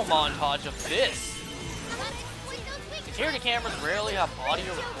fail montage of this. Security cameras rarely have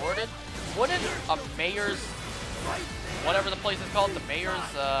audio recorded. Wouldn't a mayor's, whatever the place is called, the mayor's,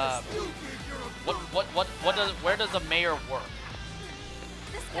 where does a mayor work?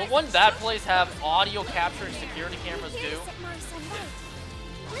 Well, wouldn't that place have audio capturing security cameras too?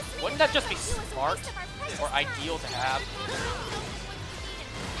 Wouldn't that just be smart or ideal to have?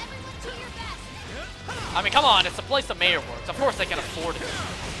 I mean, come on, it's the place the mayor works. Of course they can afford it.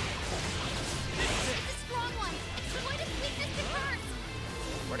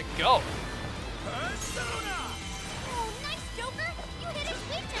 Where'd it go?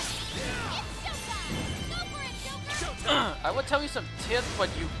 I would tell you some tips, but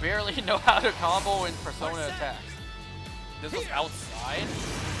you barely know how to combo in Persona attacks. This was outside.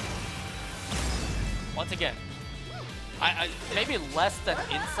 Once again, I maybe less than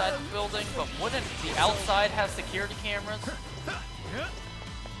inside the building, but wouldn't the outside have security cameras?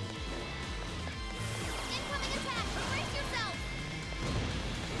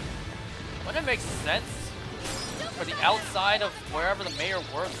 Wouldn't it make sense for the outside of wherever the mayor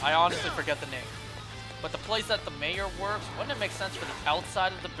works? I honestly forget the name. But the place that the mayor works, wouldn't it make sense for the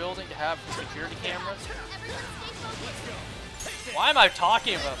outside of the building to have security cameras? Why am I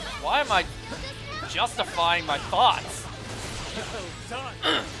talking about this? Why am I justifying my thoughts?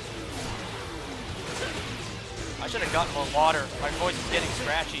 I should have gotten more water. My voice is getting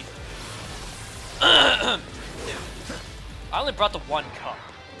scratchy. I only brought the one cup.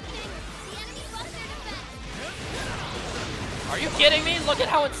 Are you kidding me? Look at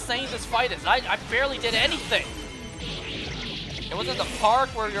how insane this fight is. I barely did anything. It was in the park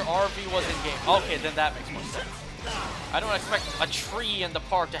where your RV was in game. Okay, then that makes more sense. I don't expect a tree in the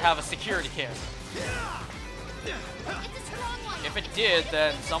park to have a security camera. If it did,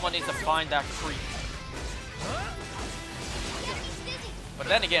 then someone needs to find that tree. But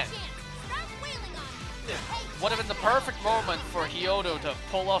then again, would have been the perfect moment for Hyodo to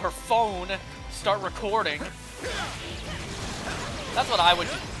pull out her phone, start recording. That's what I would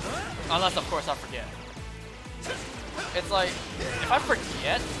do. Unless, of course, I forget. It's like, if I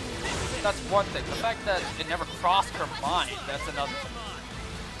forget, that's one thing. The fact that it never crossed her mind, that's another thing.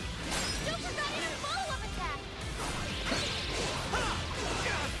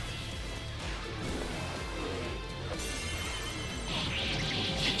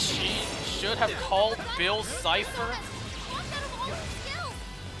 She should have called Bill Cipher.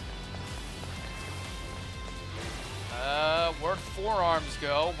 Where'd Forearms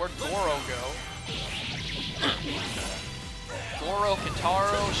go? Where'd Goro go? Goro,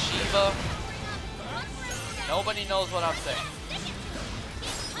 Kitaro, Shiva. Nobody knows what I'm saying.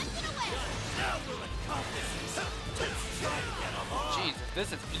 Jesus,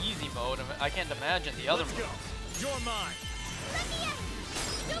 this is easy mode. I can't imagine the other modes. You're mine.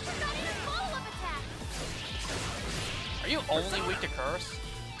 Are you only weak to Curse?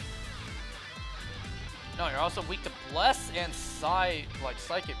 No, you're also weak to Bless and psychic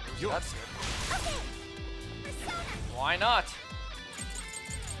moves. That's good. Why not?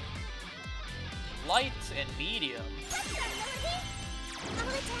 Light and medium. I'll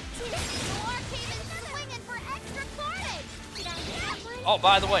attack too. Noir came in swinging for extra carnage. Did I hit that one? Oh,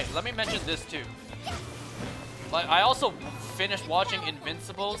 by the way, let me mention this too. Like, I also finished watching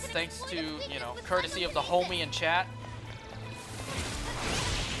Invincibles thanks to, you know, courtesy of the homie in chat.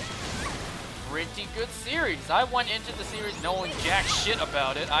 Pretty good series. I went into the series knowing jack shit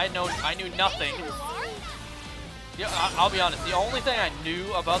about it. I knew nothing. Yeah, I'll be honest. The only thing I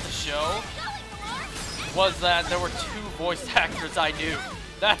knew about the show was that there were 2 voice actors I knew.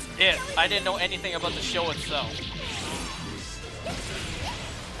 That's it. I didn't know anything about the show itself.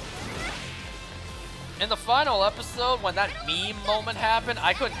 In the final episode, when that meme moment happened,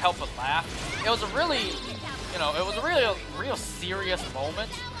 I couldn't help but laugh. It was a really, you know, it was a real serious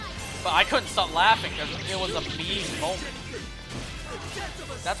moment. But I couldn't stop laughing because it was a meme moment.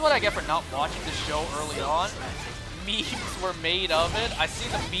 That's what I get for not watching the show early on. Memes were made of it. I see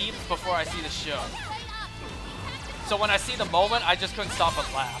the memes before I see the show. So when I see the moment, I just couldn't stop but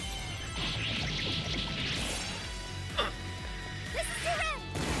laugh.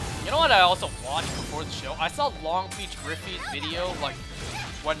 You know what I also watched before the show? I saw Long Beach Griffey's video, like,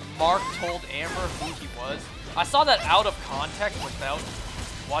 when Mark told Amber who he was. I saw that out of context without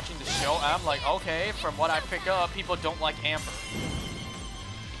watching the show, and I'm like, okay, from what I pick up, people don't like Amber.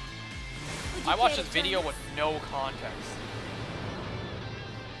 I watched this video with no context.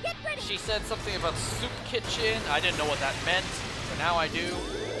 She said something about soup kitchen. I didn't know what that meant, but now I do.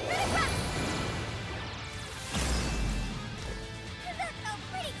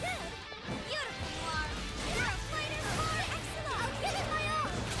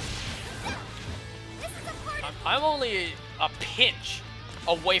 I'm only a pinch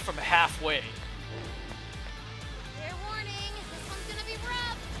away from halfway. Fair warning, this one's gonna be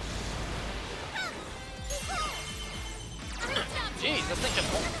rough. Jeez, this thing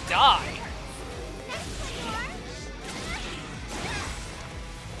just won't die.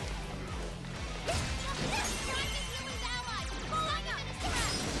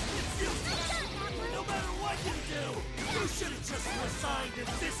 No matter what you do, you should have just resigned and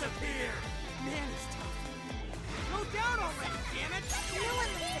disappeared. Man, it's tough. No doubt already, damn it! No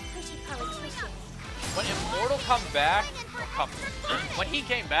one likes a pushy politician. When Immortal when he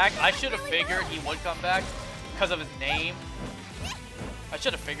came back, I should have figured he would come back because of his name. I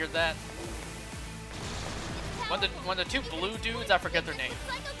should have figured that. When the 2 blue dudes, I forget their names.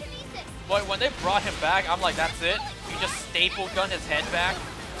 When they brought him back, I'm like, that's it. You just staple gun his head back.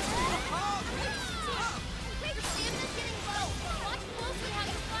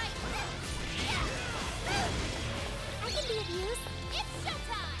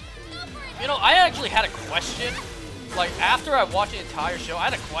 You know, I actually had a question. Like, after I watched the entire show, I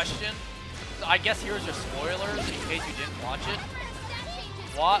had a question. I guess here's your spoilers in case you didn't watch it.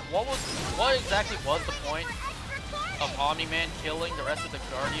 What exactly was the point of Omni-Man killing the rest of the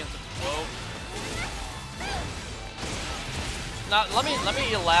Guardians of the Globe? Now, let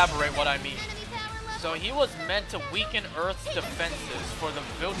me elaborate what I mean. So he was meant to weaken Earth's defenses for the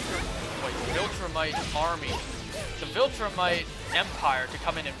Viltrumite army, the Viltrumite Empire to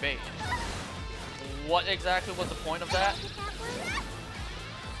come and invade. What exactly was the point of that?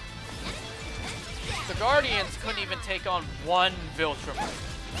 The Guardians couldn't even take on 1 Viltrumite.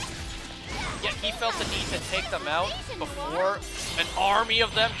 Yet he felt the need to take them out before an army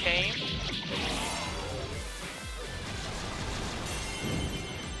of them came.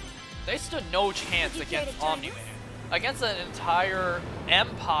 They stood no chance against Omni-Man. Against an entire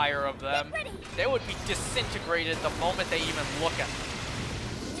empire of them, they would be disintegrated the moment they even look at them.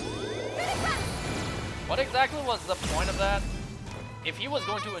 What exactly was the point of that? If he was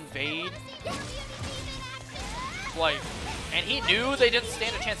going to invade, like, and he knew they didn't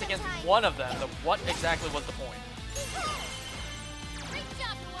stand a chance against 1 of them, then what exactly was the point?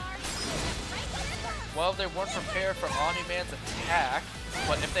 Well, they weren't prepared for Omni-Man's attack,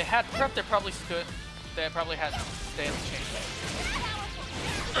 but if they had prepped, they probably had stand a chance.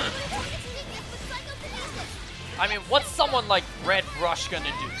 I mean, what's someone like Red Rush gonna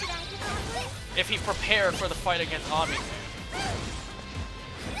do if he prepared for the fight against Omni-Man?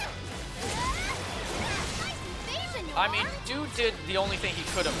 I mean, dude did the only thing he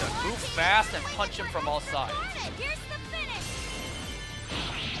could have done. Move fast and punch him from all sides.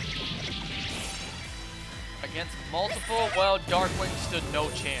 Against multiple, well, Darkwing stood no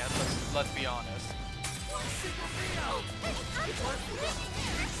chance, let's be honest.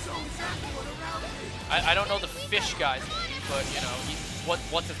 I don't know the fish guy's name, but, you know,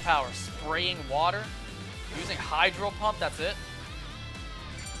 what's his power? Spraying water? Using hydro pump, that's it?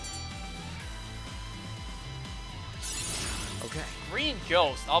 Okay. Green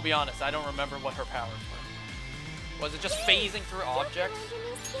Ghost, I'll be honest, I don't remember what her powers were. Was it just phasing through objects?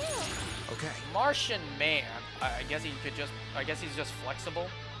 Okay. Martian Man. I guess he's just flexible.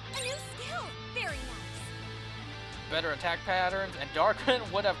 A new skill. Very nice. Better attack patterns, and Darkman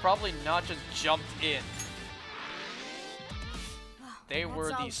would have probably not just jumped in. They were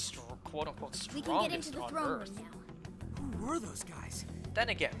the quote-unquote strongest We can get into the on throne Earth. room now. Who were those guys? Then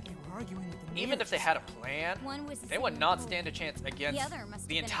again, They were arguing with the even if they had a plan, One was they would not stand a chance against other must have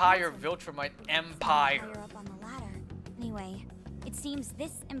the been a entire cousin. Viltrumite empire. Higher up on the ladder. Anyway, it seems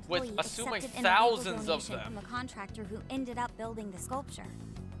this With employee assuming accepted an thousands illegal of donation them. from a contractor who ended up building the sculpture.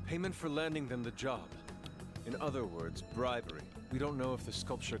 Payment for landing them the job. In other words, bribery. We don't know if the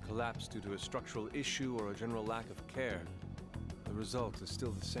sculpture collapsed due to a structural issue or a general lack of care. The result is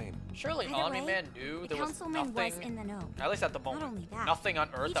still the same. Surely Either Omni-Man way, knew the there was councilman nothing, was in the know. at least at the Not moment, only that, nothing on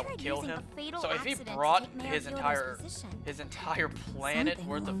Earth he that would tried kill using him. a fatal So if he accident to brought take Mayor his Kyoto's position. entire planet Something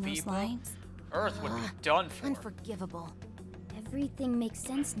worth of along those people, lines. Earth would be done for. Unforgivable. Everything makes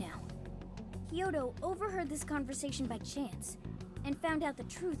sense now. Kyoto overheard this conversation by chance and found out the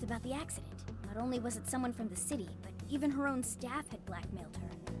truth about the accident. Not only was it someone from the city, but even her own staff had blackmailed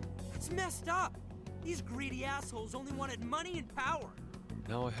her. It's messed up. These greedy assholes only wanted money and power.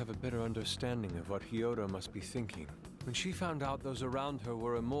 Now I have a better understanding of what Hyodo must be thinking. When she found out those around her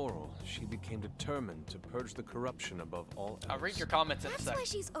were immoral, she became determined to purge the corruption above all else. I'll read your comments in a That's second. why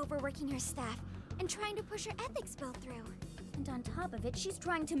she's overworking her staff and trying to push her ethics bill through. And on top of it, she's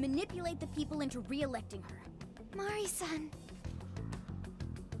trying to manipulate the people into re-electing her. Mari-san.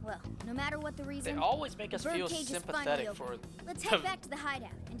 Well, no matter what the reason, They always make us the feel birdcage is sympathetic finally for open. Let's the- head back to the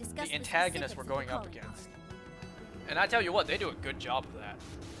hideout and discuss the antagonists we're specifics going of up the against. And I tell you what, they do a good job of that.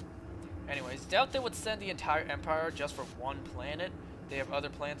 Anyways, doubt they would send the entire Empire just for one planet. They have other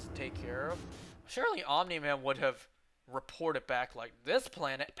planets to take care of. Surely Omni-Man would have reported back like, this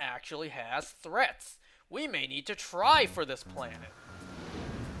planet actually has threats. We may need to try for this planet.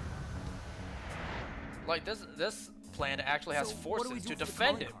 Like, this planet actually has So what do we forces do to for the defend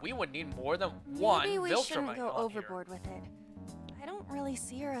calling it. card? We would need more than one Maybe we shouldn't Viltrumite go on overboard with it. I don't really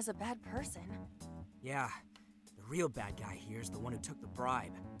see her as a bad person. Yeah, the real bad guy here is the one who took the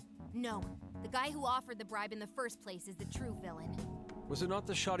bribe. No, the guy who offered the bribe in the first place is the true villain. Was it not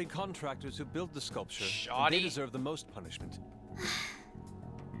the shoddy contractors who built the sculpture? Then Shoddy? They deserve the most punishment.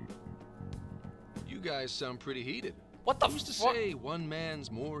 You guys sound pretty heated. What the Who's to fuck? say one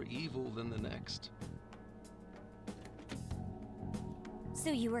man's more evil than the next? So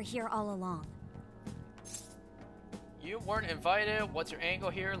you were here all along. You weren't invited. What's your angle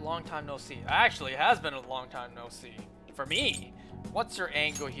here? Long time no see. Actually, it has been a long time no see. For me. What's your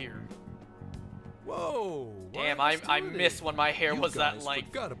angle here? Whoa! Damn, I missed when my hair was that length.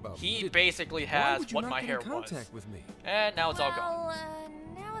 Forgot about He me. basically Why has would you what not my get hair in contact was. with me? And now it's all gone. Well,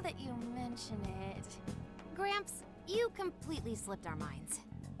 now that you mention it, Gramps, you completely slipped our minds.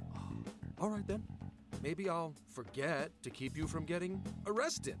 All right then. Maybe I'll forget to keep you from getting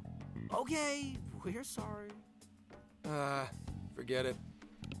arrested. Okay, we're sorry. Forget it.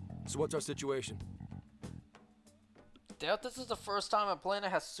 So what's our situation? Doubt this is the first time a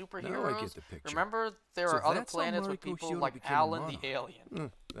planet has superheroes. Now I get the picture. Remember, there So are other that's how planets with Mariko people Hyodo like became a Alan monarch. the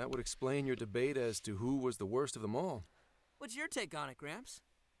Alien. That would explain your debate as to who was the worst of them all. What's your take on it, Gramps?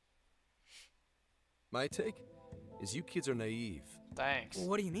 My take is you kids are naive. Thanks. Well,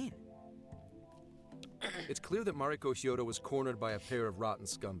 what do you mean? It's clear that Mariko Hyodo was cornered by a pair of rotten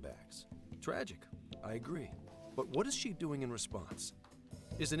scumbags. Tragic, I agree. But what is she doing in response?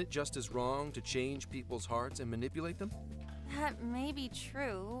 Isn't it just as wrong to change people's hearts and manipulate them? That may be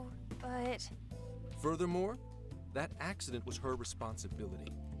true, but Furthermore, that accident was her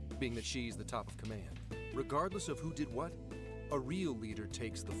responsibility, being that she's the top of command. Regardless of who did what, a real leader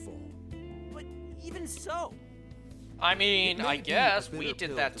takes the fall. But even so, I mean, It may I be a guess bitter we did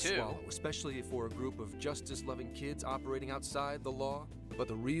pill that to too. swallow, especially for a group of justice-loving kids operating outside the law. But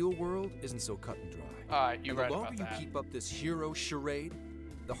the real world isn't so cut and dry. Alright, you're and right the about longer that. you keep up this hero charade,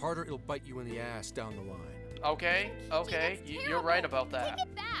 the harder it'll bite you in the ass down the line. Okay, okay, you're right about that. Take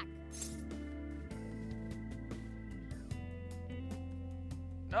it back.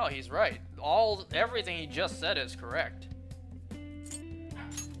 No, he's right. Everything he just said is correct.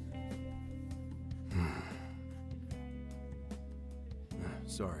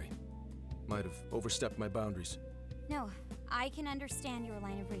 Sorry. Might have overstepped my boundaries. No, I can understand your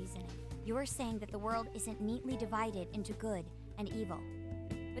line of reasoning. You're saying that the world isn't neatly divided into good and evil.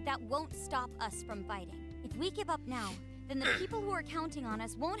 But that won't stop us from fighting. If we give up now, then the people who are counting on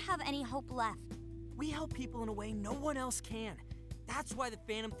us won't have any hope left. we help people in a way no one else can. That's why the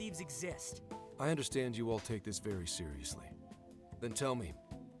Phantom Thieves exist. I understand you all take this very seriously. Then tell me,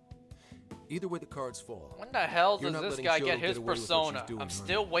 Either way the cards fall. When the hell You're does not this letting guy Shoto get his away with what she's persona? doing, I'm are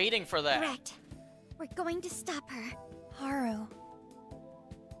still you? waiting for that. Correct. We're going to stop her. Haru.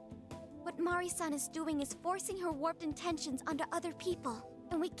 What Mari-san is doing is forcing her warped intentions onto other people.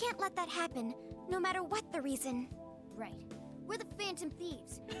 And we can't let that happen, no matter what the reason. Right. We're the Phantom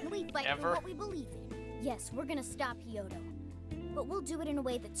Thieves, and we fight Ever? for what we believe in. Yes, we're gonna stop Hyodo. But we'll do it in a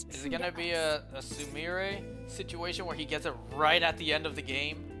way that's true Is it gonna to be us. a Sumire situation where he gets it right at the end of the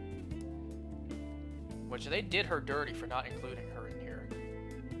game? Which they did her dirty for not including her in here.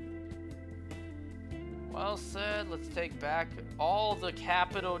 Well said, let's take back all the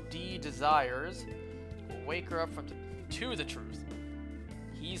capital D desires. We'll wake her up to the truth.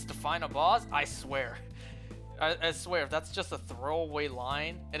 He's the final boss? I swear. I swear, if that's just a throwaway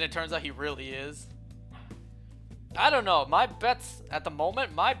line, and it turns out he really is. I don't know, my bets, at the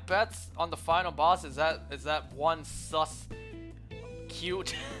moment, my bets on the final boss is that one sus,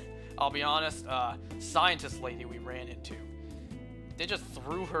 cute, I'll be honest, scientist lady we ran into. They just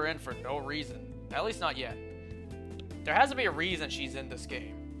threw her in for no reason. At least not yet. There has to be a reason she's in this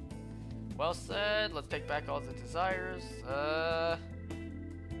game. Well said, let's take back all the desires.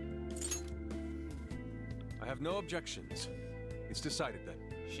 I have no objections. It's decided then.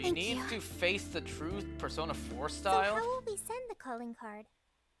 She Thank needs you. to face the truth, Persona 4 So style. how will we send the calling card?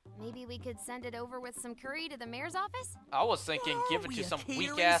 Maybe we could send it over with some curry to the mayor's office? I was thinking give it we to a some catering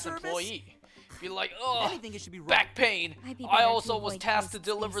weak-ass service? employee. Be like, oh, Anything, it should be right. back pain. Might be I better also to was avoid tasked to closed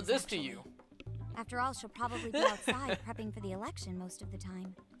deliver spaces, this to actually. you. After all, she'll probably be outside prepping for the election most of the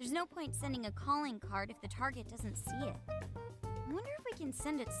time. There's no point sending a calling card if the target doesn't see it. I wonder if we can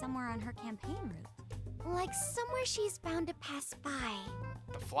send it somewhere on her campaign route. Like somewhere she's bound to pass by.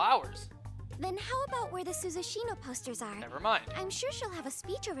 The flowers. Then how about where the Suzushino posters are? Never mind. I'm sure she'll have a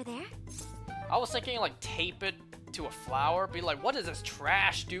speech over there. I was thinking like tape it to a flower. Be like, what is this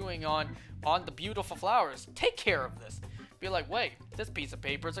trash doing on the beautiful flowers? Take care of this. Be like, wait, this piece of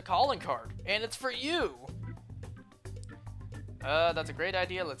paper is a calling card, and it's for you. That's a great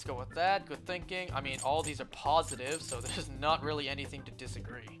idea. Let's go with that. Good thinking. I mean, all these are positive, so there's not really anything to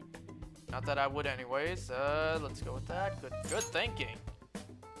disagree. Not that I would anyways. Let's go with that. Good thinking.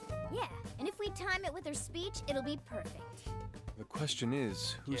 Yeah, and if we time it with her speech, it'll be perfect. The question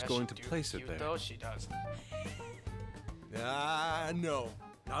is, who's Yeah, going she to do place it cute, there? Though she does. No.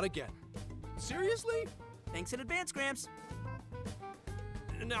 Not again. Seriously? Thanks in advance, Gramps.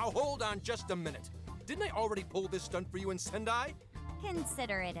 Now hold on just a minute. Didn't I already pull this stunt for you in Sendai?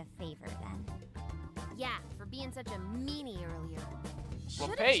 Consider it a favor then. Yeah, for being such a meanie earlier. We'll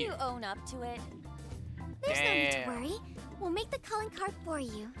Shouldn't pay you you. own up to it? There's no need to Damn. worry. We'll make the calling card for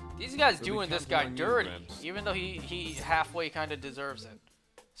you. These guys Really doing this counting guy on you, dirty, Gramps. even though he halfway kind of deserves it,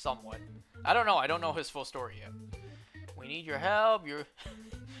 somewhat. I don't know. I don't know his full story yet. We need your help.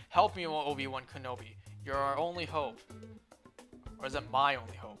 Help me, Obi-Wan Kenobi. You're our only hope, or is it my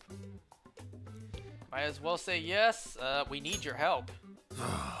only hope? Might as well say yes. We need your help.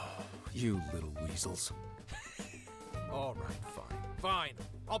 You little weasels. All right, fine.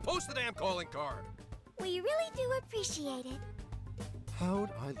 I'll post the damn calling card. We really do appreciate it. How'd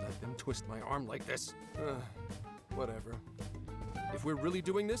I let them twist my arm like this? Whatever. If we're really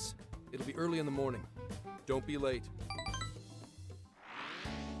doing this, it'll be early in the morning. Don't be late.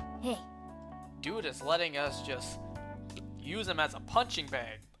 Hey, Dude is letting us just use him as a punching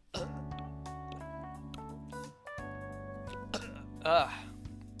bag.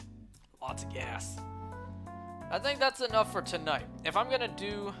 Lots of gas. I think that's enough for tonight. If I'm gonna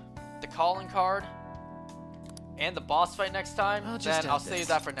do the calling card and the boss fight next time, then I'll save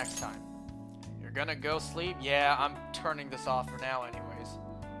that for next time. You're gonna go sleep? Yeah, I'm turning this off for now anyways.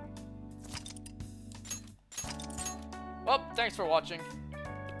 Well, thanks for watching.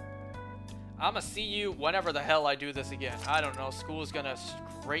 I'ma see you whenever the hell I do this again. I don't know, school is gonna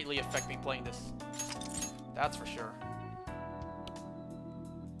greatly affect me playing this. That's for sure.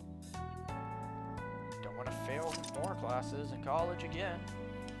 Don't want to fail more classes in college again.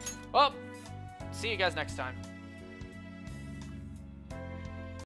 Well, see you guys next time.